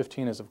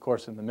 2015 is, of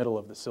course, in the middle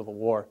of the Civil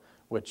War,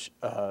 which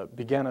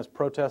began as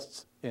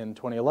protests in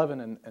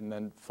 2011 and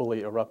then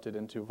fully erupted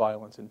into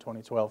violence in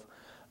 2012.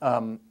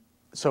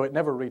 So it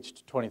never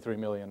reached 23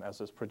 million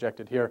as is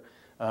projected here.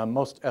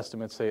 Most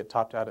estimates say it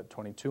topped out at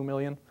 22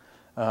 million.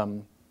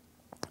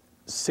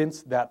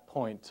 Since that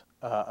point,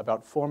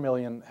 about 4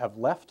 million have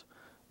left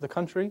the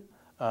country,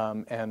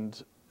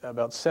 and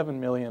about 7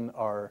 million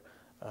are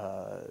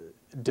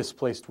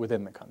displaced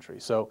within the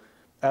country. So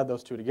add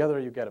those two together,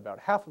 you get about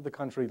half of the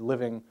country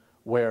living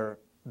where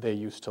they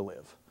used to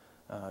live.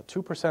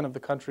 2% of the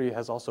country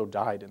has also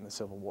died in the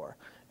Civil War.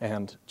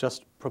 And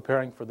just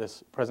preparing for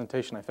this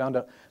presentation, I found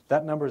out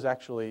that number is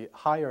actually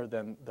higher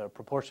than the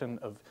proportion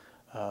of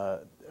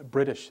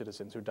British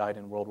citizens who died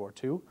in World War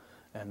II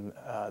and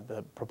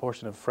the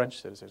proportion of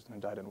French citizens who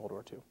died in World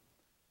War II.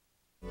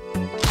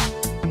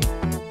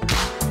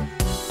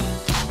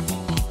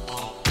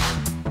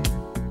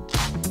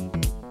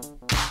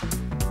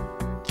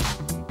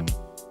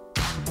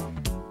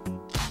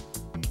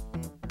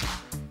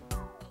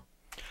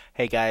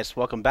 Hey guys,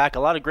 welcome back.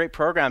 A lot of great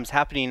programs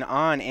happening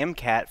on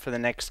MCAT for the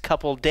next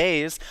couple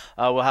days.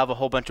 We'll have a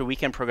whole bunch of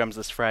weekend programs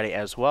this Friday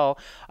as well.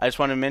 I just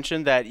want to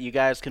mention that you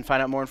guys can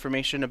find out more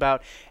information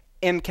about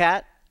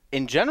MCAT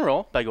in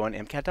general by going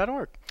to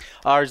MCAT.org.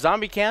 Our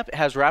zombie camp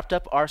has wrapped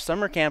up our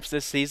summer camps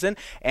this season,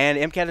 and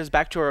MCAT is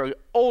back to our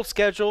old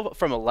schedule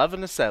from 11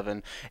 to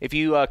 7. If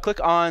you click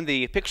on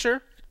the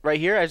picture right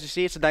here, as you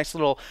see, it's a nice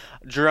little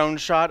drone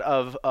shot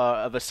of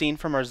a scene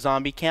from our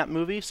zombie camp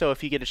movie. So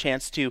if you get a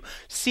chance to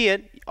see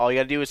it, all you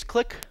got to do is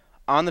click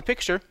on the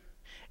picture,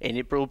 and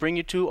it will bring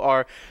you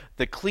to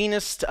the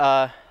cleanest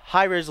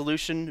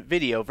high-resolution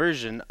video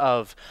version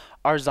of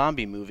our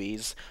zombie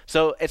movies.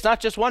 So it's not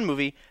just one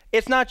movie,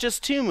 it's not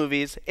just 2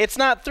 movies, it's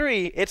not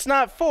 3, it's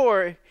not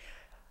 4,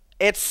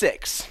 it's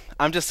 6.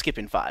 I'm just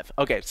skipping 5.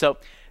 Okay, so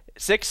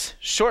 6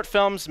 short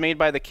films made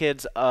by the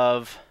kids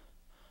of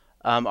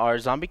our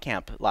zombie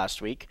camp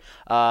last week.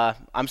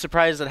 I'm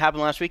surprised it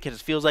happened last week because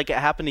it feels like it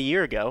happened a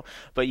year ago,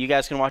 but you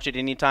guys can watch it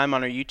anytime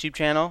on our YouTube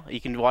channel.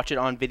 You can watch it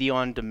on video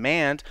on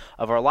demand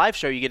of our live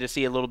show. You get to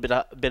see a little bit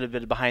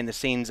of behind the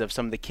scenes of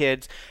some of the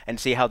kids and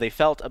see how they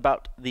felt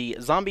about the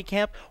zombie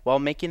camp while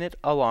making it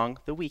along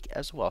the week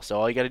as well. So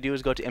all you got to do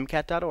is go to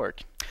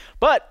mcat.org.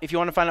 But if you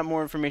want to find out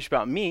more information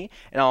about me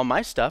and all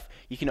my stuff,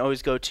 you can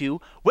always go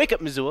to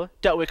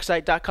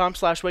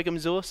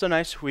wakeupmissoula.wixsite.com/wakeupmissoula. So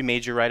nice, we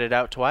made you write it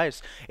out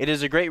twice. It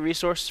is a great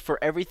resource for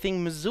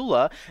everything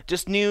Missoula,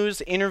 just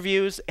news,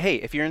 interviews. Hey,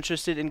 if you're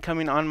interested in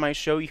coming on my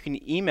show, you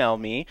can email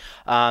me,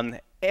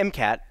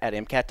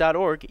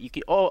 mcat@mcat.org. You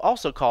can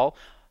also call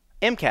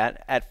MCAT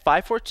at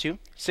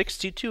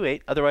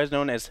 542-6228, otherwise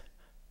known as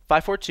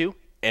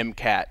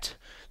 542-MCAT.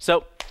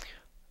 So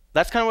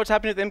that's kind of what's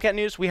happening with MCAT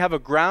News. We have a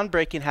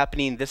groundbreaking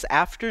happening this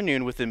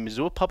afternoon with the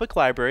Missoula Public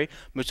Library.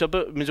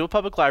 Missoula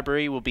Public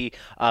Library will be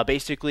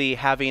basically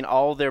having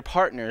all their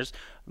partners,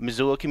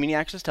 Missoula Community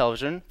Access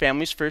Television,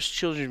 Families First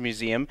Children's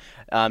Museum,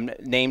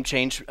 name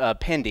change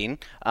pending,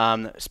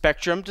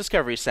 Spectrum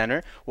Discovery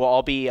Center, will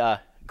all be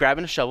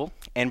grabbing a shovel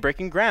and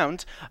breaking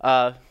ground,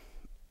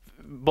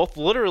 both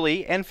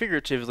literally and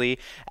figuratively,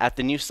 at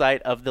the new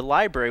site of the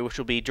library, which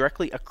will be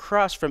directly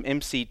across from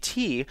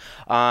MCT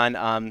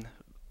on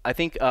I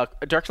think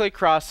directly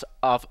across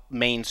off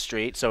Main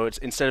Street. So it's,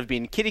 instead of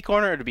being kitty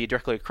corner, it'll be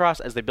directly across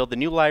as they build the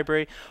new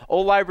library.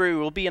 Old library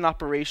will be in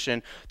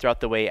operation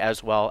throughout the way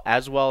as well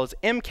as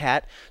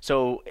MCAT.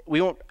 So we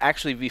won't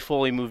actually be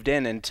fully moved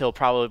in until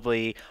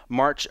probably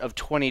March of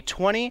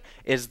 2020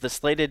 is the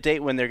slated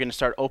date when they're going to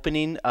start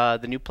opening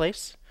the new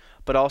place.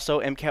 But also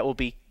MCAT will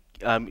be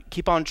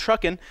keep on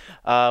trucking.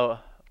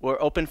 We're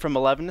open from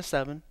 11 to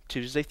 7,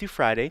 Tuesday through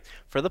Friday,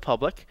 for the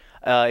public.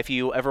 If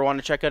you ever want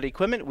to check out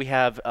equipment, we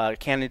have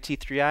Canon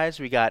T3Is.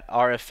 We got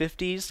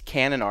RF50s,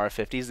 Canon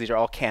RF50s. These are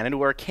all Canon.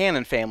 We're a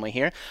Canon family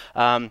here.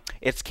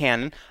 It's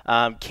Canon,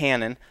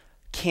 Canon.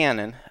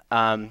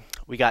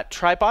 We got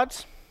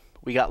tripods.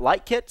 We got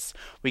light kits,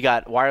 we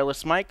got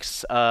wireless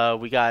mics,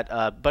 we got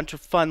a bunch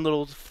of fun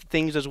little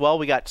things as well.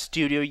 We got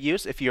studio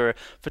use. If you're a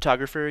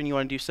photographer and you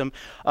want to do some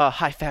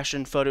high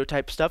fashion photo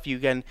type stuff, you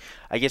can,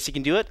 I guess you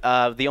can do it.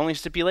 The only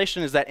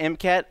stipulation is that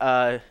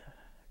MCAT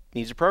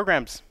needs your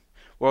programs.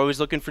 We're always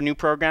looking for new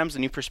programs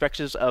and new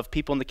perspectives of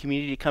people in the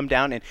community to come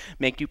down and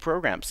make new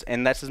programs.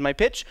 And that's my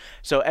pitch.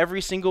 So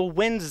every single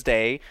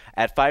Wednesday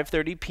at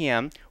 5:30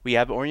 p.m. we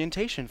have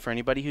orientation for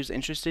anybody who's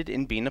interested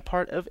in being a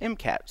part of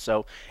MCAT.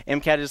 So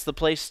MCAT is the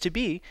place to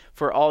be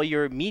for all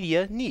your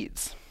media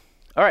needs.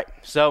 All right,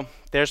 so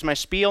there's my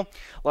spiel.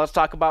 Let's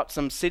talk about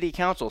some city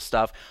council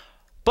stuff.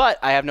 But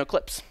I have no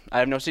clips. I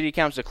have no city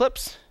council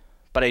clips,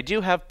 but I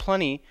do have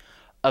plenty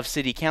of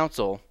city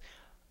council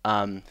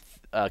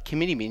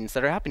committee meetings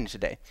that are happening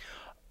today.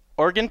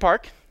 Oregon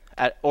Park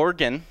at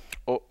Oregon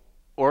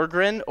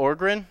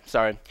Orgren,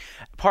 sorry,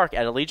 Park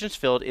at Allegiance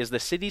Field is the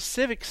city's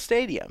civic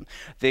stadium.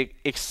 The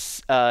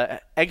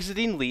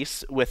exiting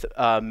lease with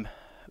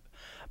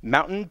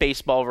Mountain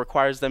Baseball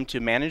requires them to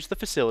manage the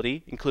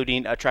facility,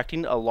 including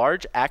attracting a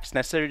large acts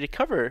necessary to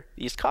cover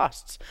these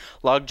costs.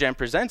 Logjam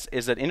Presents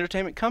is an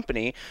entertainment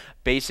company.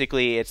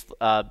 Basically, it's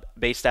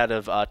based out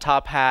of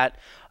Top Hat,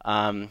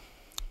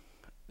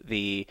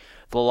 the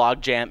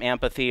Logjam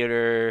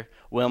Amphitheater,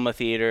 Wilma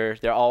Theater.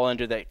 They're all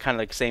under that kind of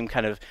like same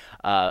kind of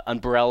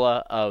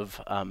umbrella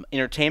of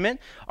entertainment.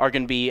 Are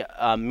going to be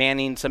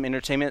manning some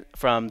entertainment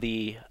from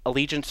the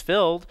Allegiance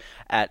Field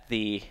at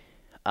the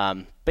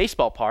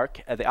baseball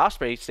park at the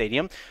Osprey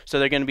Stadium. So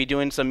they're going to be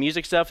doing some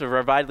music stuff. The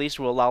revived lease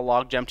will allow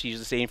Logjam to use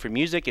the stadium for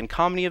music and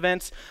comedy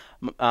events.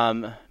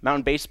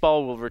 Mountain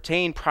Baseball will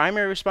retain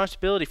primary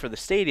responsibility for the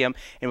stadium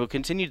and will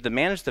continue to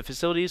manage the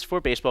facilities for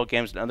baseball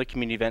games and other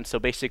community events. So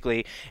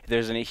basically, if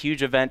there's a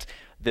huge event,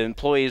 the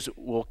employees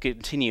will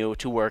continue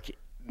to work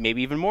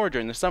maybe even more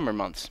during the summer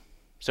months.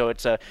 So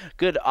it's a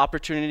good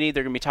opportunity.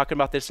 They're going to be talking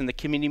about this in the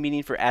committee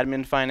meeting for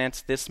admin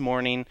finance this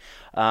morning.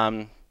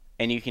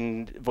 And you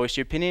can voice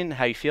your opinion,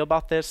 how you feel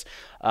about this.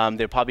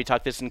 They'll probably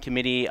talk this in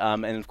committee,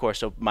 and of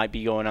course it might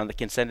be going on the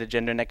consent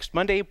agenda next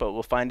Monday, but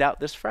we'll find out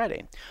this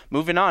Friday.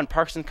 Moving on,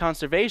 Parks and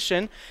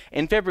Conservation.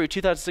 In February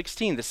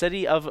 2016, the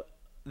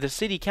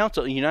City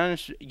Council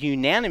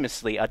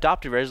unanimously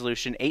adopted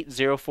Resolution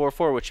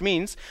 8044, which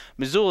means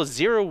Missoula's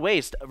Zero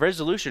Waste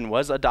Resolution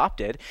was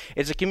adopted.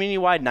 It's a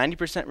community-wide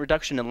 90%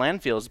 reduction in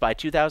landfills by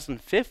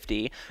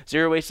 2050.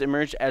 Zero waste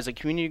emerged as a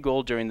community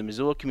goal during the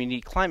Missoula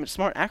Community Climate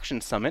Smart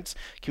Action Summits.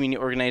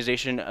 Community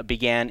organization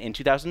began in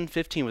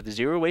 2015 with the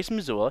Zero Waste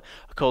Missoula,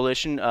 a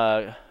coalition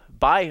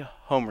by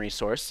Home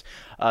Resource.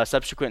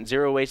 Subsequent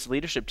Zero Waste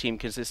leadership team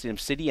consisting of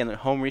city and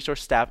Home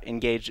Resource staff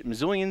engaged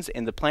Missoulians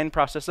in the planning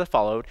process that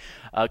followed,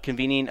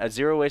 convening a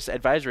Zero Waste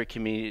advisory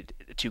committee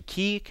to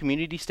key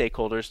community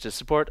stakeholders to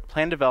support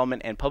plan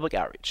development and public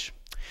outreach.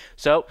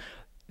 So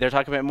they're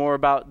talking about more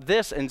about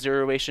this and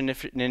Zero Waste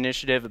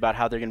initiative, about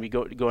how they're going to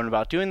be going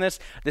about doing this.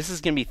 This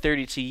is going to be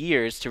 32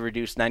 years to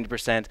reduce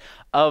 90%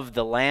 of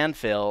the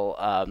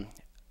landfill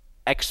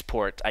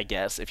export, I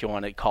guess, if you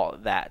want to call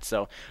it that.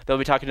 So they'll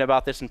be talking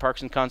about this in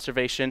Parks and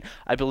Conservation,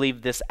 I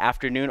believe, this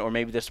afternoon or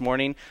maybe this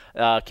morning.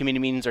 Committee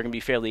meetings are going to be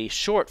fairly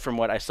short from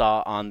what I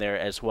saw on there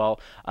as well.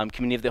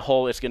 Committee of the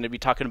Whole is going to be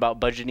talking about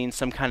budgeting,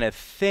 some kind of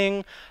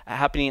thing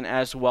happening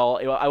as well.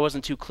 I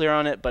wasn't too clear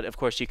on it, but of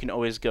course you can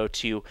always go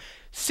to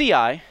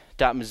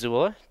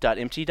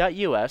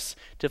ci.missoula.mt.us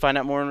to find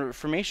out more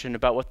information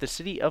about what the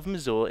City of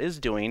Missoula is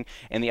doing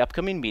in the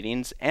upcoming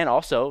meetings, and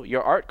also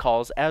your art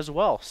calls as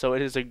well. So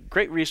it is a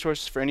great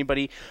resource for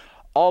anybody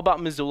all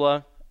about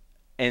Missoula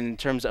in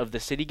terms of the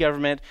city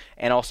government,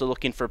 and also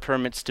looking for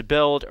permits to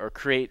build or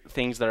create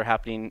things that are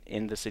happening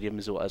in the City of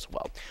Missoula as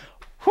well.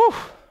 Whew!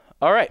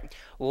 All right,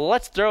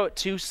 let's throw it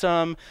to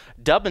some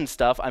dubbin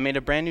stuff. I made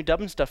a brand new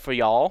dubbin stuff for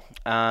y'all.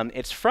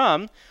 It's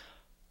from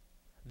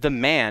The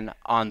Man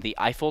on the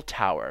Eiffel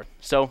Tower.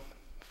 So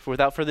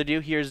without further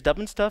ado, here's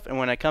dubbin stuff, and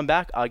when I come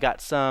back, I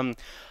got some,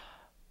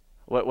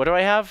 what do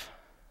I have?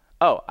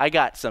 Oh, I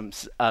got some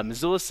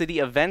Missoula City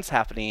events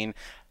happening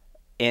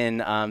in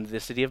the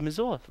City of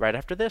Missoula right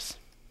after this.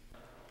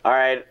 All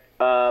right,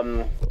 how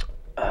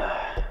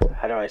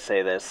do I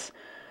say this?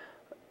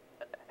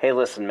 Hey,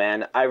 listen,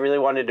 man, I really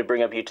wanted to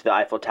bring up you to the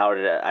Eiffel Tower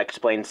to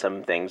explain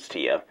some things to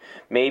you.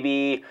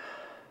 Maybe,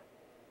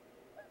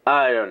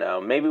 I don't know,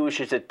 maybe we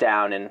should sit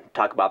down and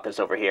talk about this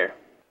over here.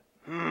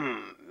 This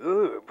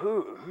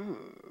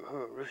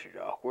is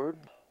awkward.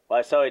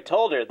 Well, so I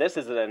told her this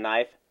isn't a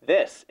knife,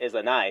 this is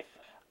a knife.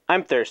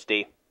 I'm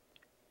thirsty.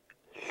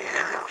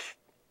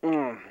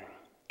 Well,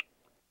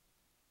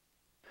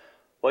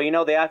 you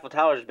know, the Eiffel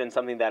Tower has been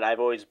something that I've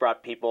always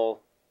brought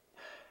people,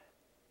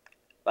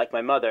 like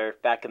my mother,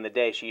 back in the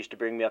day. She used to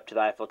bring me up to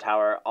the Eiffel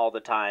Tower all the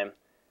time,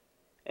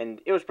 and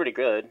it was pretty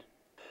good.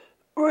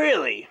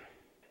 Really?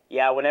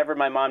 Yeah, whenever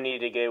my mom needed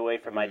to get away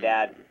from my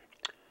dad,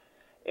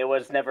 it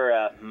was never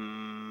a,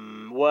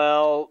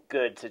 well,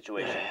 good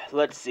situation.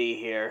 Let's see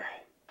here.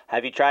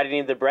 Have you tried any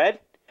of the bread?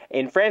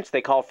 In France,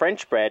 they call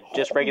French bread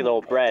just regular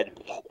old bread.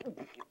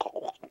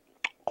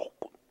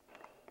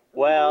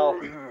 Well,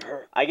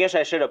 I guess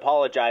I should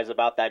apologize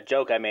about that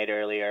joke I made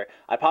earlier.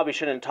 I probably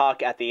shouldn't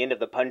talk at the end of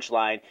the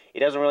punchline. It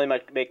doesn't really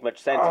make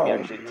much sense if you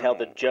actually tell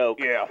the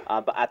joke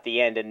but at the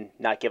end and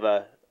not give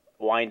a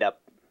wind-up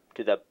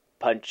to the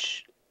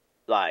punch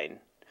line.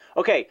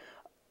 Okay,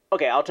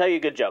 I'll tell you a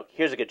good joke.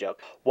 Here's a good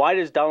joke. Why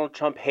does Donald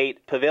Trump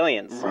hate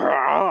pavilions?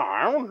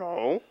 I don't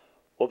know.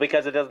 Well,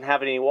 because it doesn't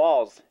have any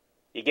walls.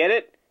 You get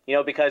it? You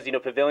know, because, you know,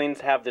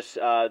 pavilions have this,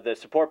 the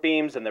support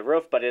beams and the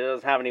roof, but it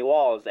doesn't have any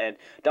walls, and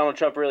Donald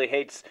Trump really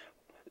hates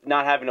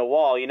not having a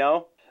wall, you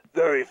know?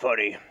 Very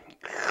funny.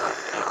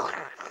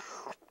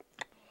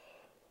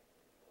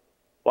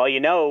 Well, you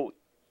know,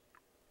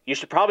 you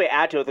should probably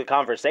add to the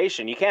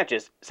conversation. You can't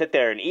just sit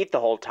there and eat the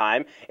whole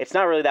time. It's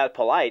not really that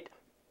polite.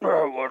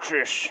 What's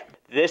this?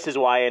 This is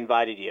why I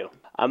invited you.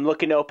 I'm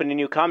looking to open a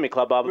new comedy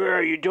club up.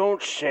 You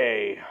don't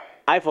say.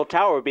 Eiffel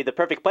Tower would be the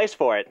perfect place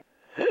for it.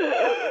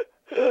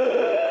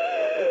 Well,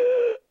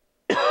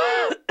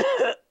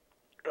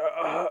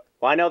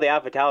 I know the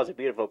Eiffel Tower is a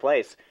beautiful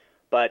place,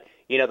 but,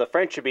 you know, the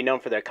French should be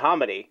known for their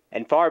comedy,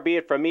 and far be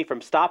it from me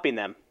from stopping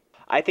them.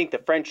 I think the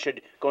French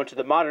should go into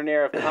the modern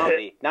era of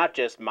comedy, not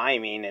just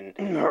miming and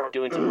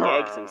doing some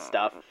gags and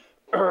stuff.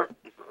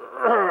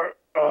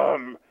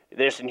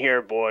 Listen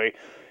here, boy.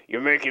 You're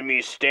making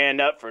me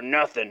stand up for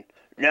nothing.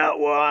 Not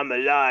while I'm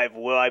alive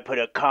will I put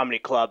a comedy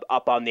club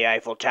up on the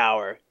Eiffel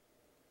Tower.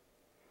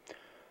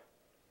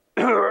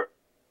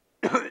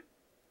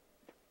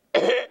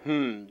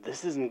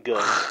 This isn't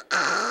good.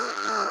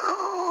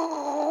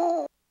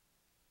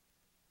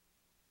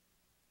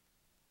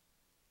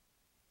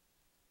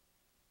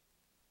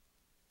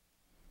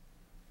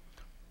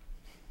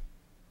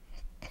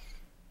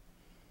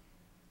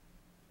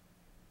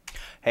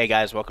 Hey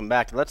guys, welcome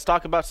back. Let's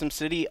talk about some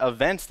city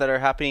events that are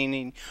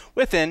happening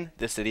within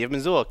the city of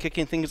Missoula.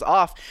 Kicking things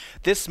off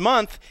this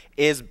month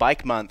is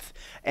Bike Month.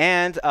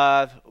 And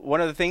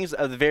one of the things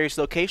of the various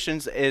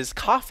locations is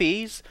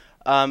coffees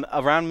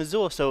around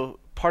Missoula. So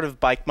part of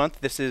Bike Month,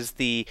 this is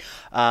the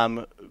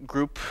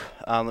group,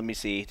 let me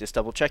see, just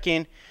double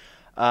checking.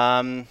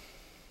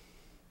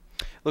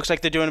 Looks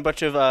like they're doing a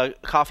bunch of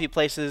coffee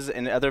places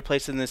and other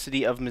places in the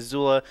city of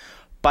Missoula.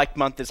 Bike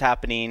Month is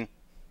happening,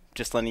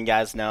 just letting you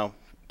guys know.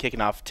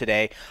 Kicking off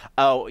today.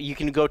 Oh, you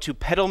can go to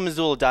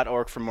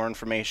pedalmissoula.org for more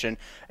information.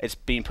 It's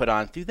being put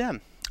on through them.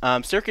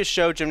 Circus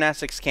Show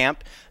Gymnastics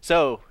Camp.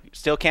 So,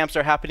 still camps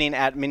are happening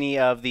at many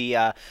of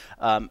the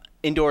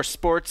indoor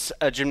sports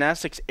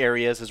gymnastics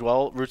areas as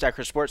well. Roots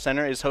Acro Sports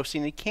Center is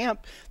hosting a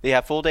camp. They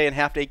have full day and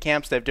half day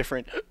camps. They have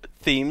different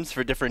themes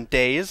for different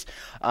days.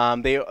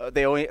 They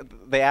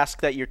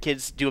ask that your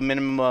kids do a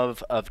minimum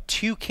of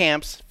 2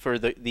 camps for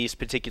these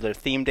particular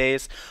theme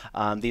days.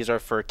 These are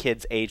for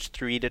kids aged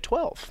 3 to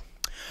 12.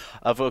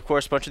 Of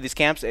course, a bunch of these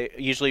camps, it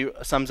usually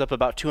sums up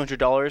about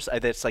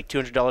 $200. That's like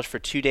 $200 for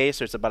 2 days,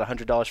 so it's about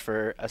 $100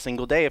 for a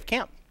single day of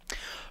camp.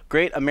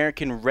 Great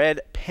American Red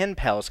Pen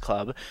Pals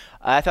Club.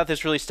 I thought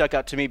this really stuck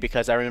out to me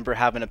because I remember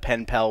having a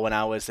pen pal when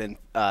I was in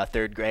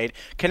 3rd grade.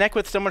 Connect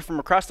with someone from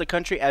across the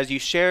country as you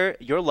share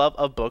your love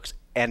of books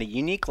and a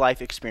unique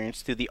life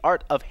experience through the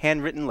art of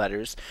handwritten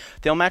letters.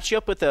 They'll match you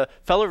up with a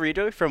fellow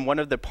reader from one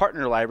of the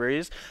partner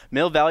libraries,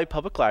 Mill Valley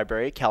Public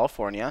Library,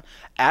 California,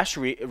 Ash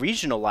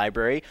Regional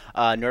Library,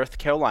 North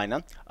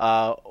Carolina,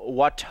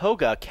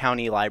 Watauga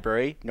County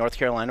Library, North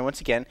Carolina once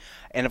again,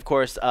 and of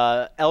course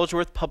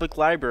Ellsworth Public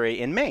Library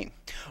in Maine.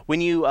 When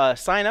you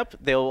sign up,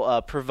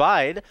 they'll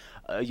provide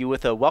you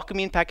with a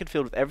welcoming packet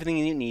filled with everything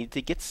you need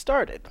to get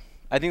started.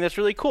 I think that's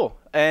really cool.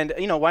 And,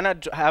 you know, why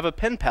not have a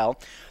pen pal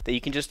that you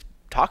can just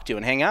talk to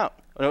and hang out?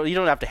 Well, you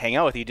don't have to hang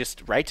out with, you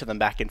just write to them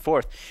back and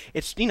forth.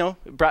 It's, you know,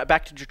 brought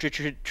back to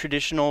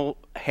traditional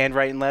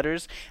handwriting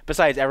letters.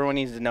 Besides, everyone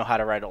needs to know how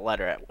to write a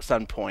letter at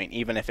some point,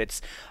 even if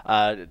it's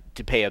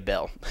to pay a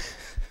bill.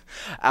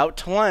 Out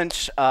to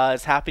Lunch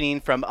is happening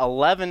from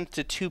 11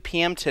 to 2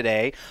 p.m.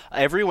 today,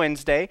 every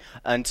Wednesday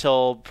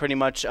until pretty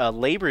much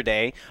Labor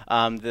Day.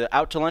 The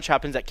Out to Lunch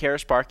happens at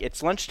Karis Park.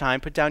 It's lunchtime.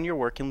 Put down your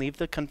work and leave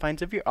the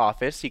confines of your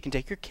office. You can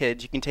take your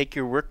kids. You can take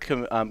your work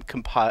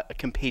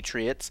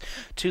compatriots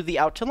to the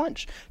Out to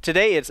Lunch.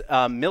 Today it's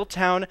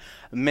Milltown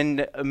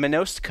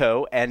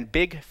Minosco and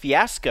Big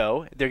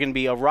Fiasco. They're going to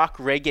be a rock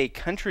reggae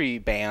country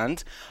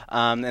band,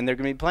 and they're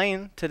going to be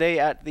playing today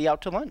at the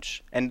Out to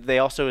Lunch. And they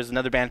also is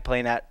another band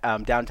playing at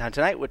downtown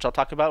tonight, which I'll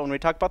talk about when we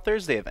talk about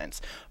Thursday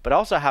events. But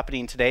also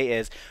happening today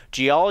is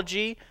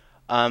Geology.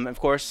 Of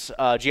course,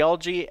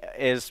 Geology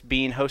is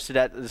being hosted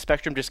at the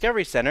Spectrum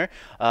Discovery Center.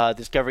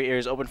 Discovery area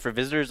is open for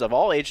visitors of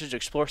all ages to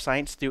explore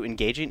science through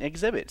engaging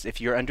exhibits.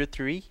 If you're under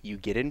 3, you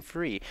get in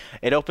free.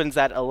 It opens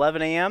at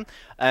 11 a.m.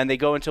 and they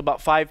go until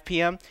about 5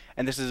 p.m.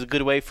 And this is a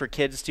good way for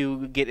kids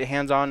to get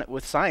hands-on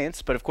with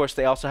science. But of course,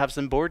 they also have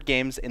some board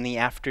games in the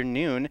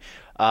afternoon,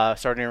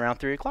 starting around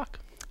 3 o'clock.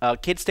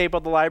 Kids Table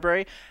at the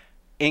library.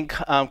 In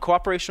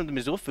cooperation with the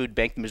Missoula Food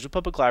Bank, the Missoula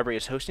Public Library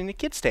is hosting the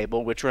Kids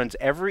Table, which runs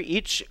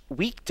each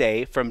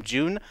weekday from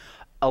June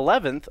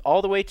 11th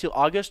all the way to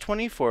August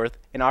 24th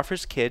and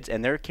offers kids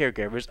and their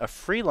caregivers a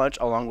free lunch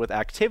along with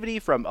activity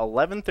from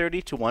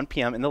 11:30 to 1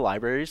 p.m. in the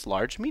library's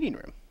large meeting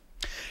room.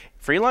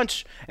 Free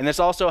lunch, and this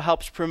also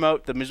helps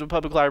promote the Missoula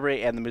Public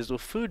Library and the Missoula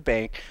Food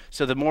Bank.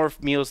 So the more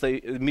meals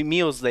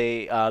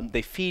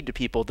they feed to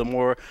people, the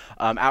more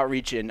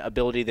outreach and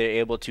ability they're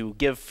able to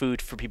give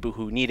food for people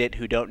who need it,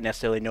 who don't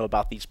necessarily know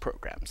about these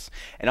programs.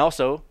 And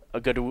also a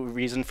good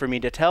reason for me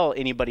to tell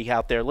anybody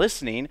out there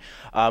listening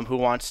who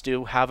wants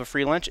to have a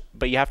free lunch,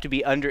 but you have to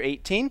be under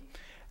 18,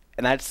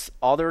 and that's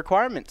all the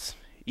requirements.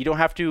 You don't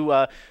have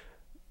to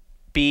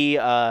be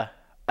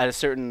at a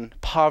certain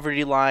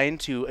poverty line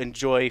to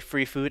enjoy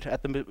free food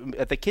at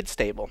the kids'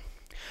 table.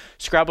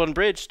 Scrabble and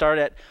Bridge start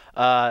at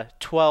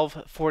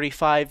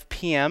 12:45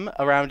 p.m.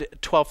 around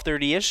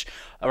 12:30ish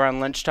around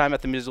lunchtime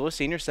at the Missoula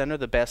Senior Center,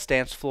 the best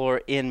dance floor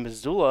in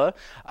Missoula,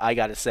 I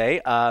gotta say.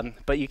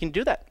 But you can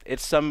do that.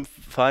 It's some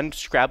fun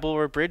Scrabble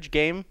or Bridge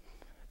game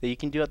that you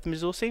can do at the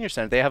Missoula Senior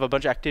Center. They have a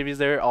bunch of activities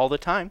there all the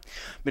time.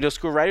 Middle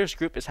School Writers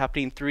Group is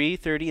happening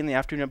 3:30 in the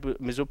afternoon at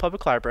Missoula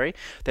Public Library.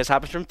 This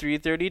happens from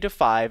 3:30 to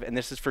 5, and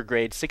this is for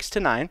grades 6 to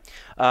 9.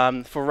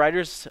 For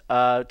writers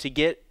to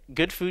get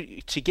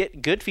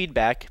good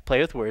feedback, play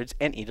with words,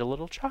 and eat a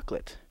little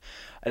chocolate.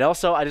 And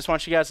also, I just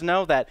want you guys to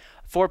know that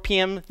 4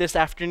 p.m. this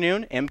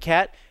afternoon,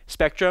 MCAT,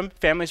 Spectrum,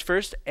 Families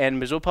First, and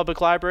Missoula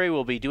Public Library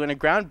will be doing a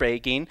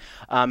groundbreaking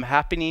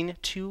happening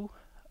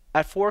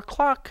at 4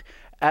 o'clock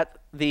at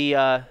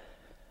the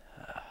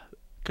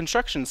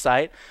construction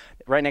site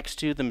right next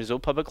to the Missoula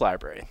Public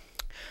Library.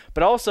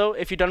 But also,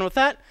 if you're done with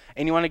that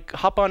and you want to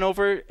hop on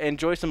over and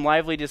enjoy some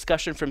lively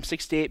discussion from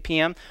 6 to 8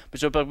 p.m.,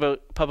 Missoula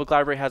Public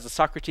Library has a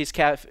Socrates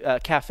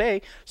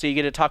Cafe, so you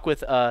get to talk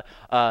with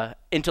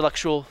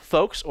intellectual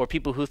folks or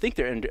people who think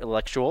they're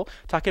intellectual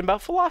talking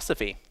about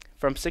philosophy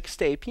from 6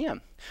 to 8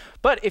 p.m.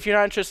 But if you're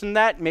not interested in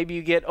that, maybe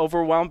you get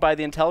overwhelmed by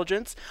the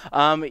intelligence,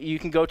 you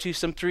can go to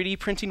some 3D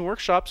printing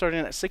workshops starting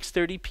at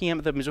 6:30 p.m.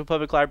 at the Missoula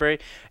Public Library.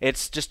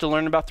 It's just to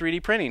learn about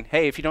 3D printing.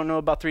 Hey, if you don't know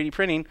about 3D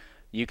printing,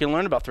 you can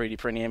learn about 3D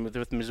printing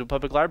with Missoula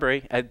Public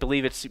Library. I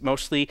believe it's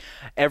mostly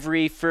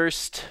every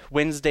first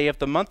Wednesday of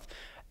the month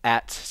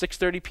at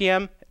 6:30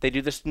 p.m. They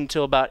do this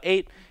until about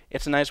 8.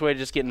 It's a nice way to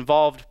just get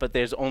involved, but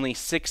there's only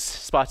 6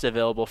 spots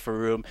available for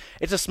room.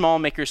 It's a small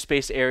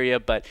makerspace area,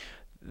 but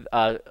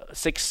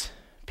 6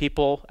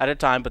 people at a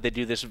time, but they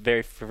do this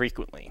very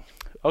frequently.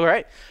 All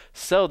right,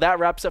 so that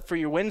wraps up for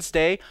your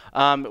Wednesday.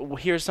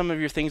 Here's some of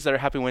your things that are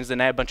happening Wednesday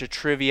night. A bunch of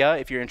trivia.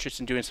 If you're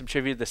interested in doing some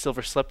trivia, the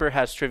Silver Slipper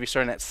has trivia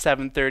starting at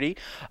 7:30.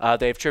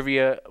 They have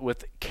trivia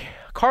with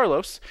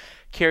Carlos.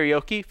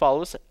 Karaoke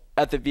follows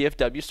at the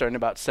VFW starting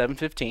about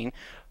 7:15.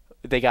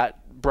 They got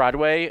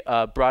Broadway.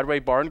 Broadway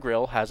Bar and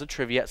Grill has a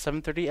trivia at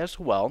 7:30 as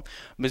well.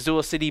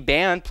 Missoula City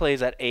Band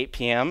plays at 8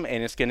 p.m.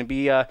 and it's going to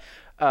be a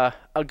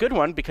good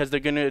one because they're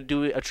going to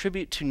do a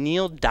tribute to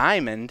Neil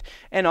Diamond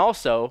and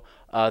also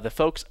the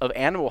folks of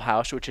Animal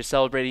House, which is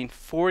celebrating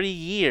 40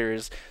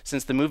 years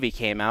since the movie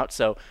came out.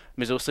 So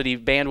Missoula City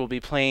Band will be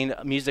playing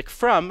music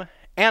from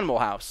Animal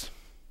House.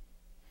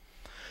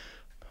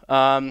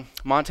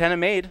 Montana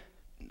Made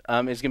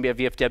is going to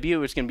be a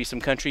VFW. It's going to be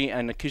some country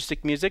and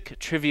acoustic music.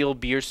 Trivial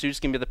Beer Suit is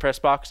going to be the press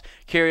box.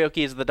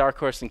 Karaoke is the Dark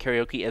Horse, and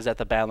karaoke is at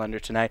the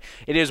Badlander tonight.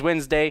 It is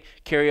Wednesday.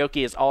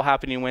 Karaoke is all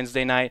happening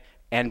Wednesday night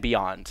and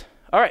beyond.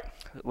 All right,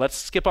 let's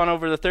skip on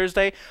over to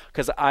Thursday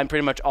because I'm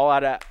pretty much all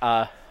out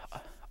of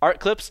art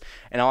clips,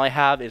 and all I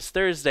have is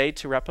Thursday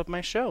to wrap up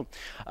my show.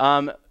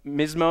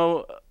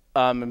 Missoula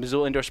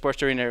Indoor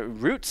Sports Arena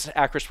Roots,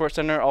 Acro Sports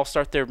Center all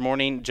start their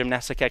morning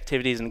gymnastic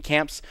activities and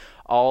camps,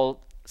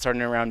 all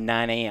starting around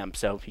 9 a.m.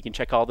 So you can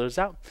check all those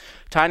out.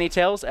 Tiny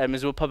Tales at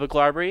Missoula Public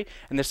Library,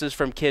 and this is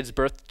from kids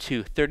birth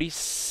to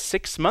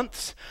 36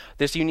 months.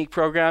 This unique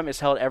program is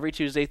held every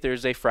Tuesday,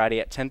 Thursday,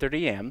 Friday at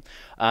 10:30 a.m.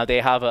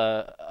 They have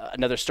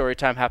another story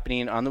time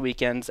happening on the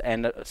weekends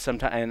and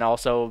and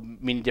also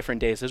many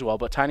different days as well.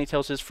 But Tiny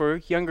Tales is for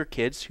younger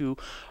kids who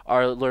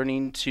are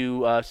learning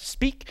to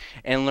speak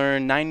and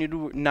learn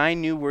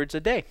 9 new words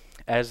a day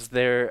as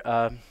their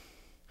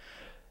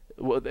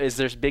is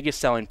their biggest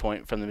selling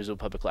point from the Missoula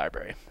Public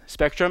Library.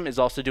 Spectrum is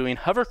also doing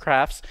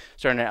hovercrafts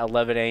starting at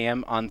 11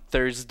 a.m. on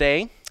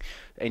Thursday,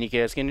 and you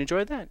guys can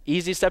enjoy that.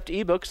 Easy Step to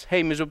eBooks.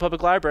 Hey, Missoula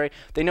Public Library,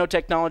 they know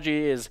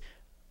technology is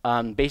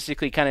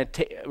basically kind of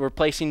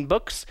replacing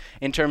books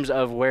in terms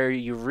of where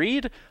you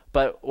read,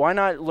 but why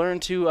not learn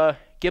to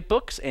get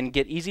books and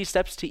get Easy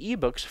Steps to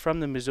eBooks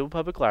from the Missoula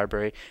Public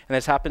Library, and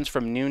this happens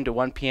from noon to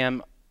 1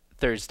 p.m.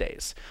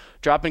 Thursdays.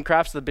 Drop-in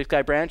Crafts, the Big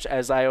Sky branch,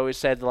 as I always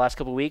said the last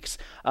couple of weeks,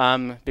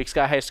 Big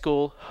Sky High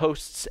School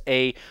hosts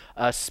a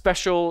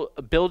special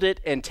Build It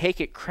and Take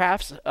It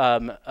Crafts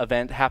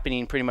event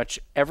happening pretty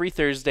much every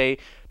Thursday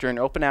during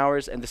open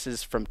hours, and this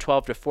is from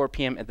 12 to 4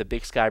 p.m. at the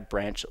Big Sky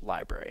branch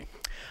library.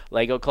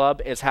 Lego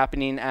Club is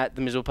happening at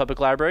the Missoula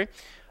Public Library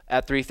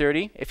at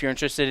 3:30. If you're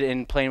interested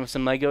in playing with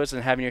some Legos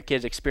and having your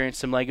kids experience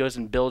some Legos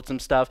and build some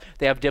stuff,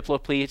 they have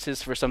Diplo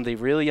pieces for some of the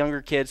really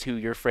younger kids who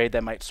you're afraid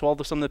that might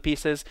swallow some of the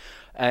pieces.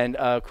 And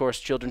of course,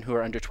 children who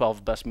are under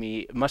 12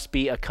 must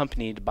be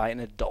accompanied by an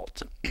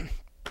adult.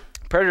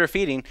 Predator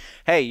feeding.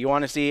 Hey, you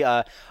want to see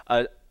a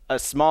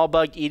small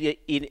bug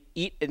eat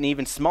an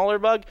even smaller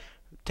bug?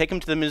 Take them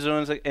to the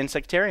Missoula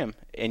Insectarium,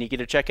 and you get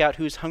to check out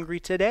who's hungry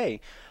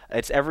today.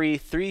 It's every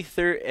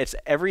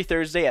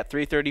Thursday at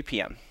 3:30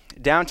 p.m.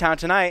 Downtown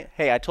Tonight,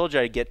 hey, I told you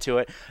I'd get to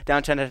it.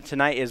 Downtown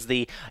Tonight is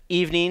the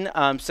evening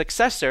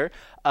successor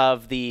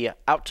of the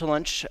Out to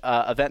Lunch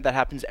event that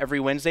happens every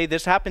Wednesday.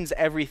 This happens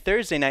every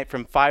Thursday night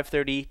from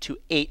 5:30 to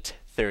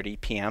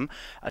 8:30 p.m.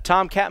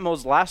 Tom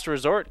Catmull's Last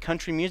Resort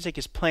Country Music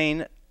is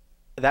playing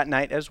that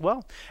night as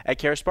well at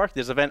Karis Park.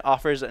 This event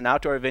offers an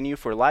outdoor venue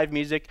for live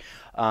music,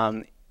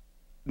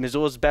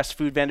 Missoula's best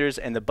food vendors,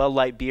 and the Bud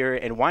Light Beer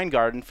and Wine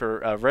Garden for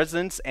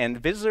residents and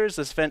visitors.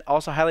 This event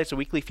also highlights a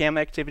weekly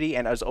family activity,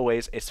 and as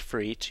always, it's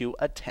free to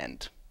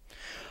attend.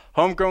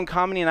 Homegrown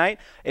Comedy Night.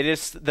 It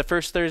is the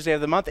first Thursday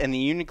of the month, and the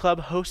Union Club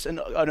hosts an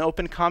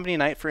open comedy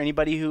night for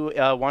anybody who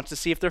wants to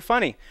see if they're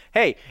funny.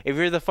 Hey, if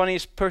you're the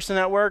funniest person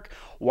at work,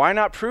 why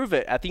not prove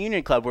it at the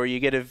Union Club, where you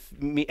get to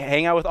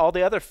hang out with all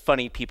the other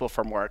funny people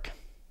from work?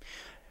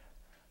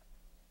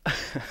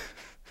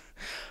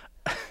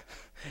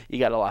 You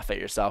got to laugh at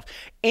yourself.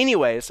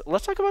 Anyways,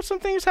 let's talk about some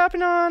things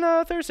happening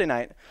on Thursday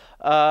night.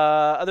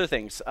 Other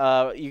things.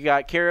 You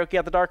got karaoke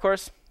at the Dark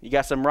Horse. You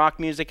got some rock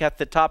music at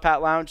the Top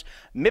Hat Lounge.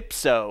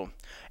 Mipso.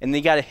 And then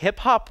you got a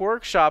hip-hop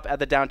workshop at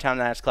the Downtown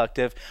Dance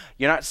Collective.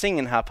 You're not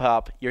singing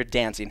hip-hop. You're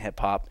dancing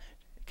hip-hop,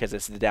 because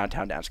it's the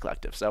Downtown Dance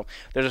Collective. So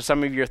those are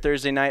some of your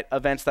Thursday night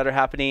events that are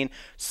happening.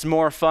 Some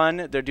more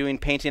fun. They're doing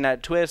painting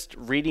at Twist,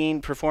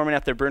 reading, performing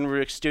at their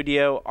Burnwick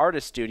Studio,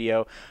 Artist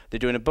Studio. They're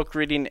doing a book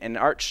reading and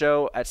art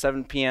show at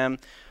 7 p.m.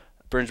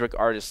 Brunswick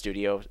Artist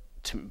Studio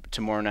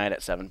tomorrow night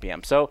at 7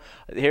 p.m. So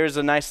here's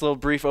a nice little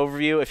brief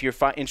overview. If you're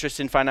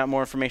interested in finding out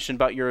more information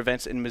about your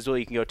events in Missoula,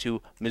 you can go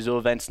to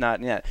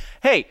MissoulaEvents.net.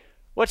 Hey,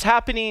 what's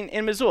happening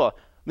in Missoula?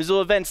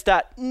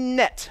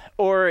 MissoulaEvents.net,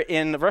 or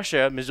in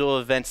Russia,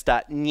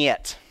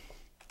 MissoulaEvents.net.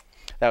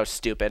 That was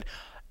stupid.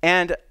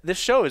 And this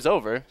show is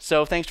over,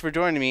 so thanks for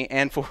joining me,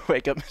 and for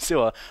Wake Up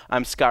Missoula,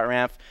 I'm Scott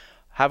Ramp.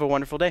 Have a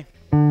wonderful day.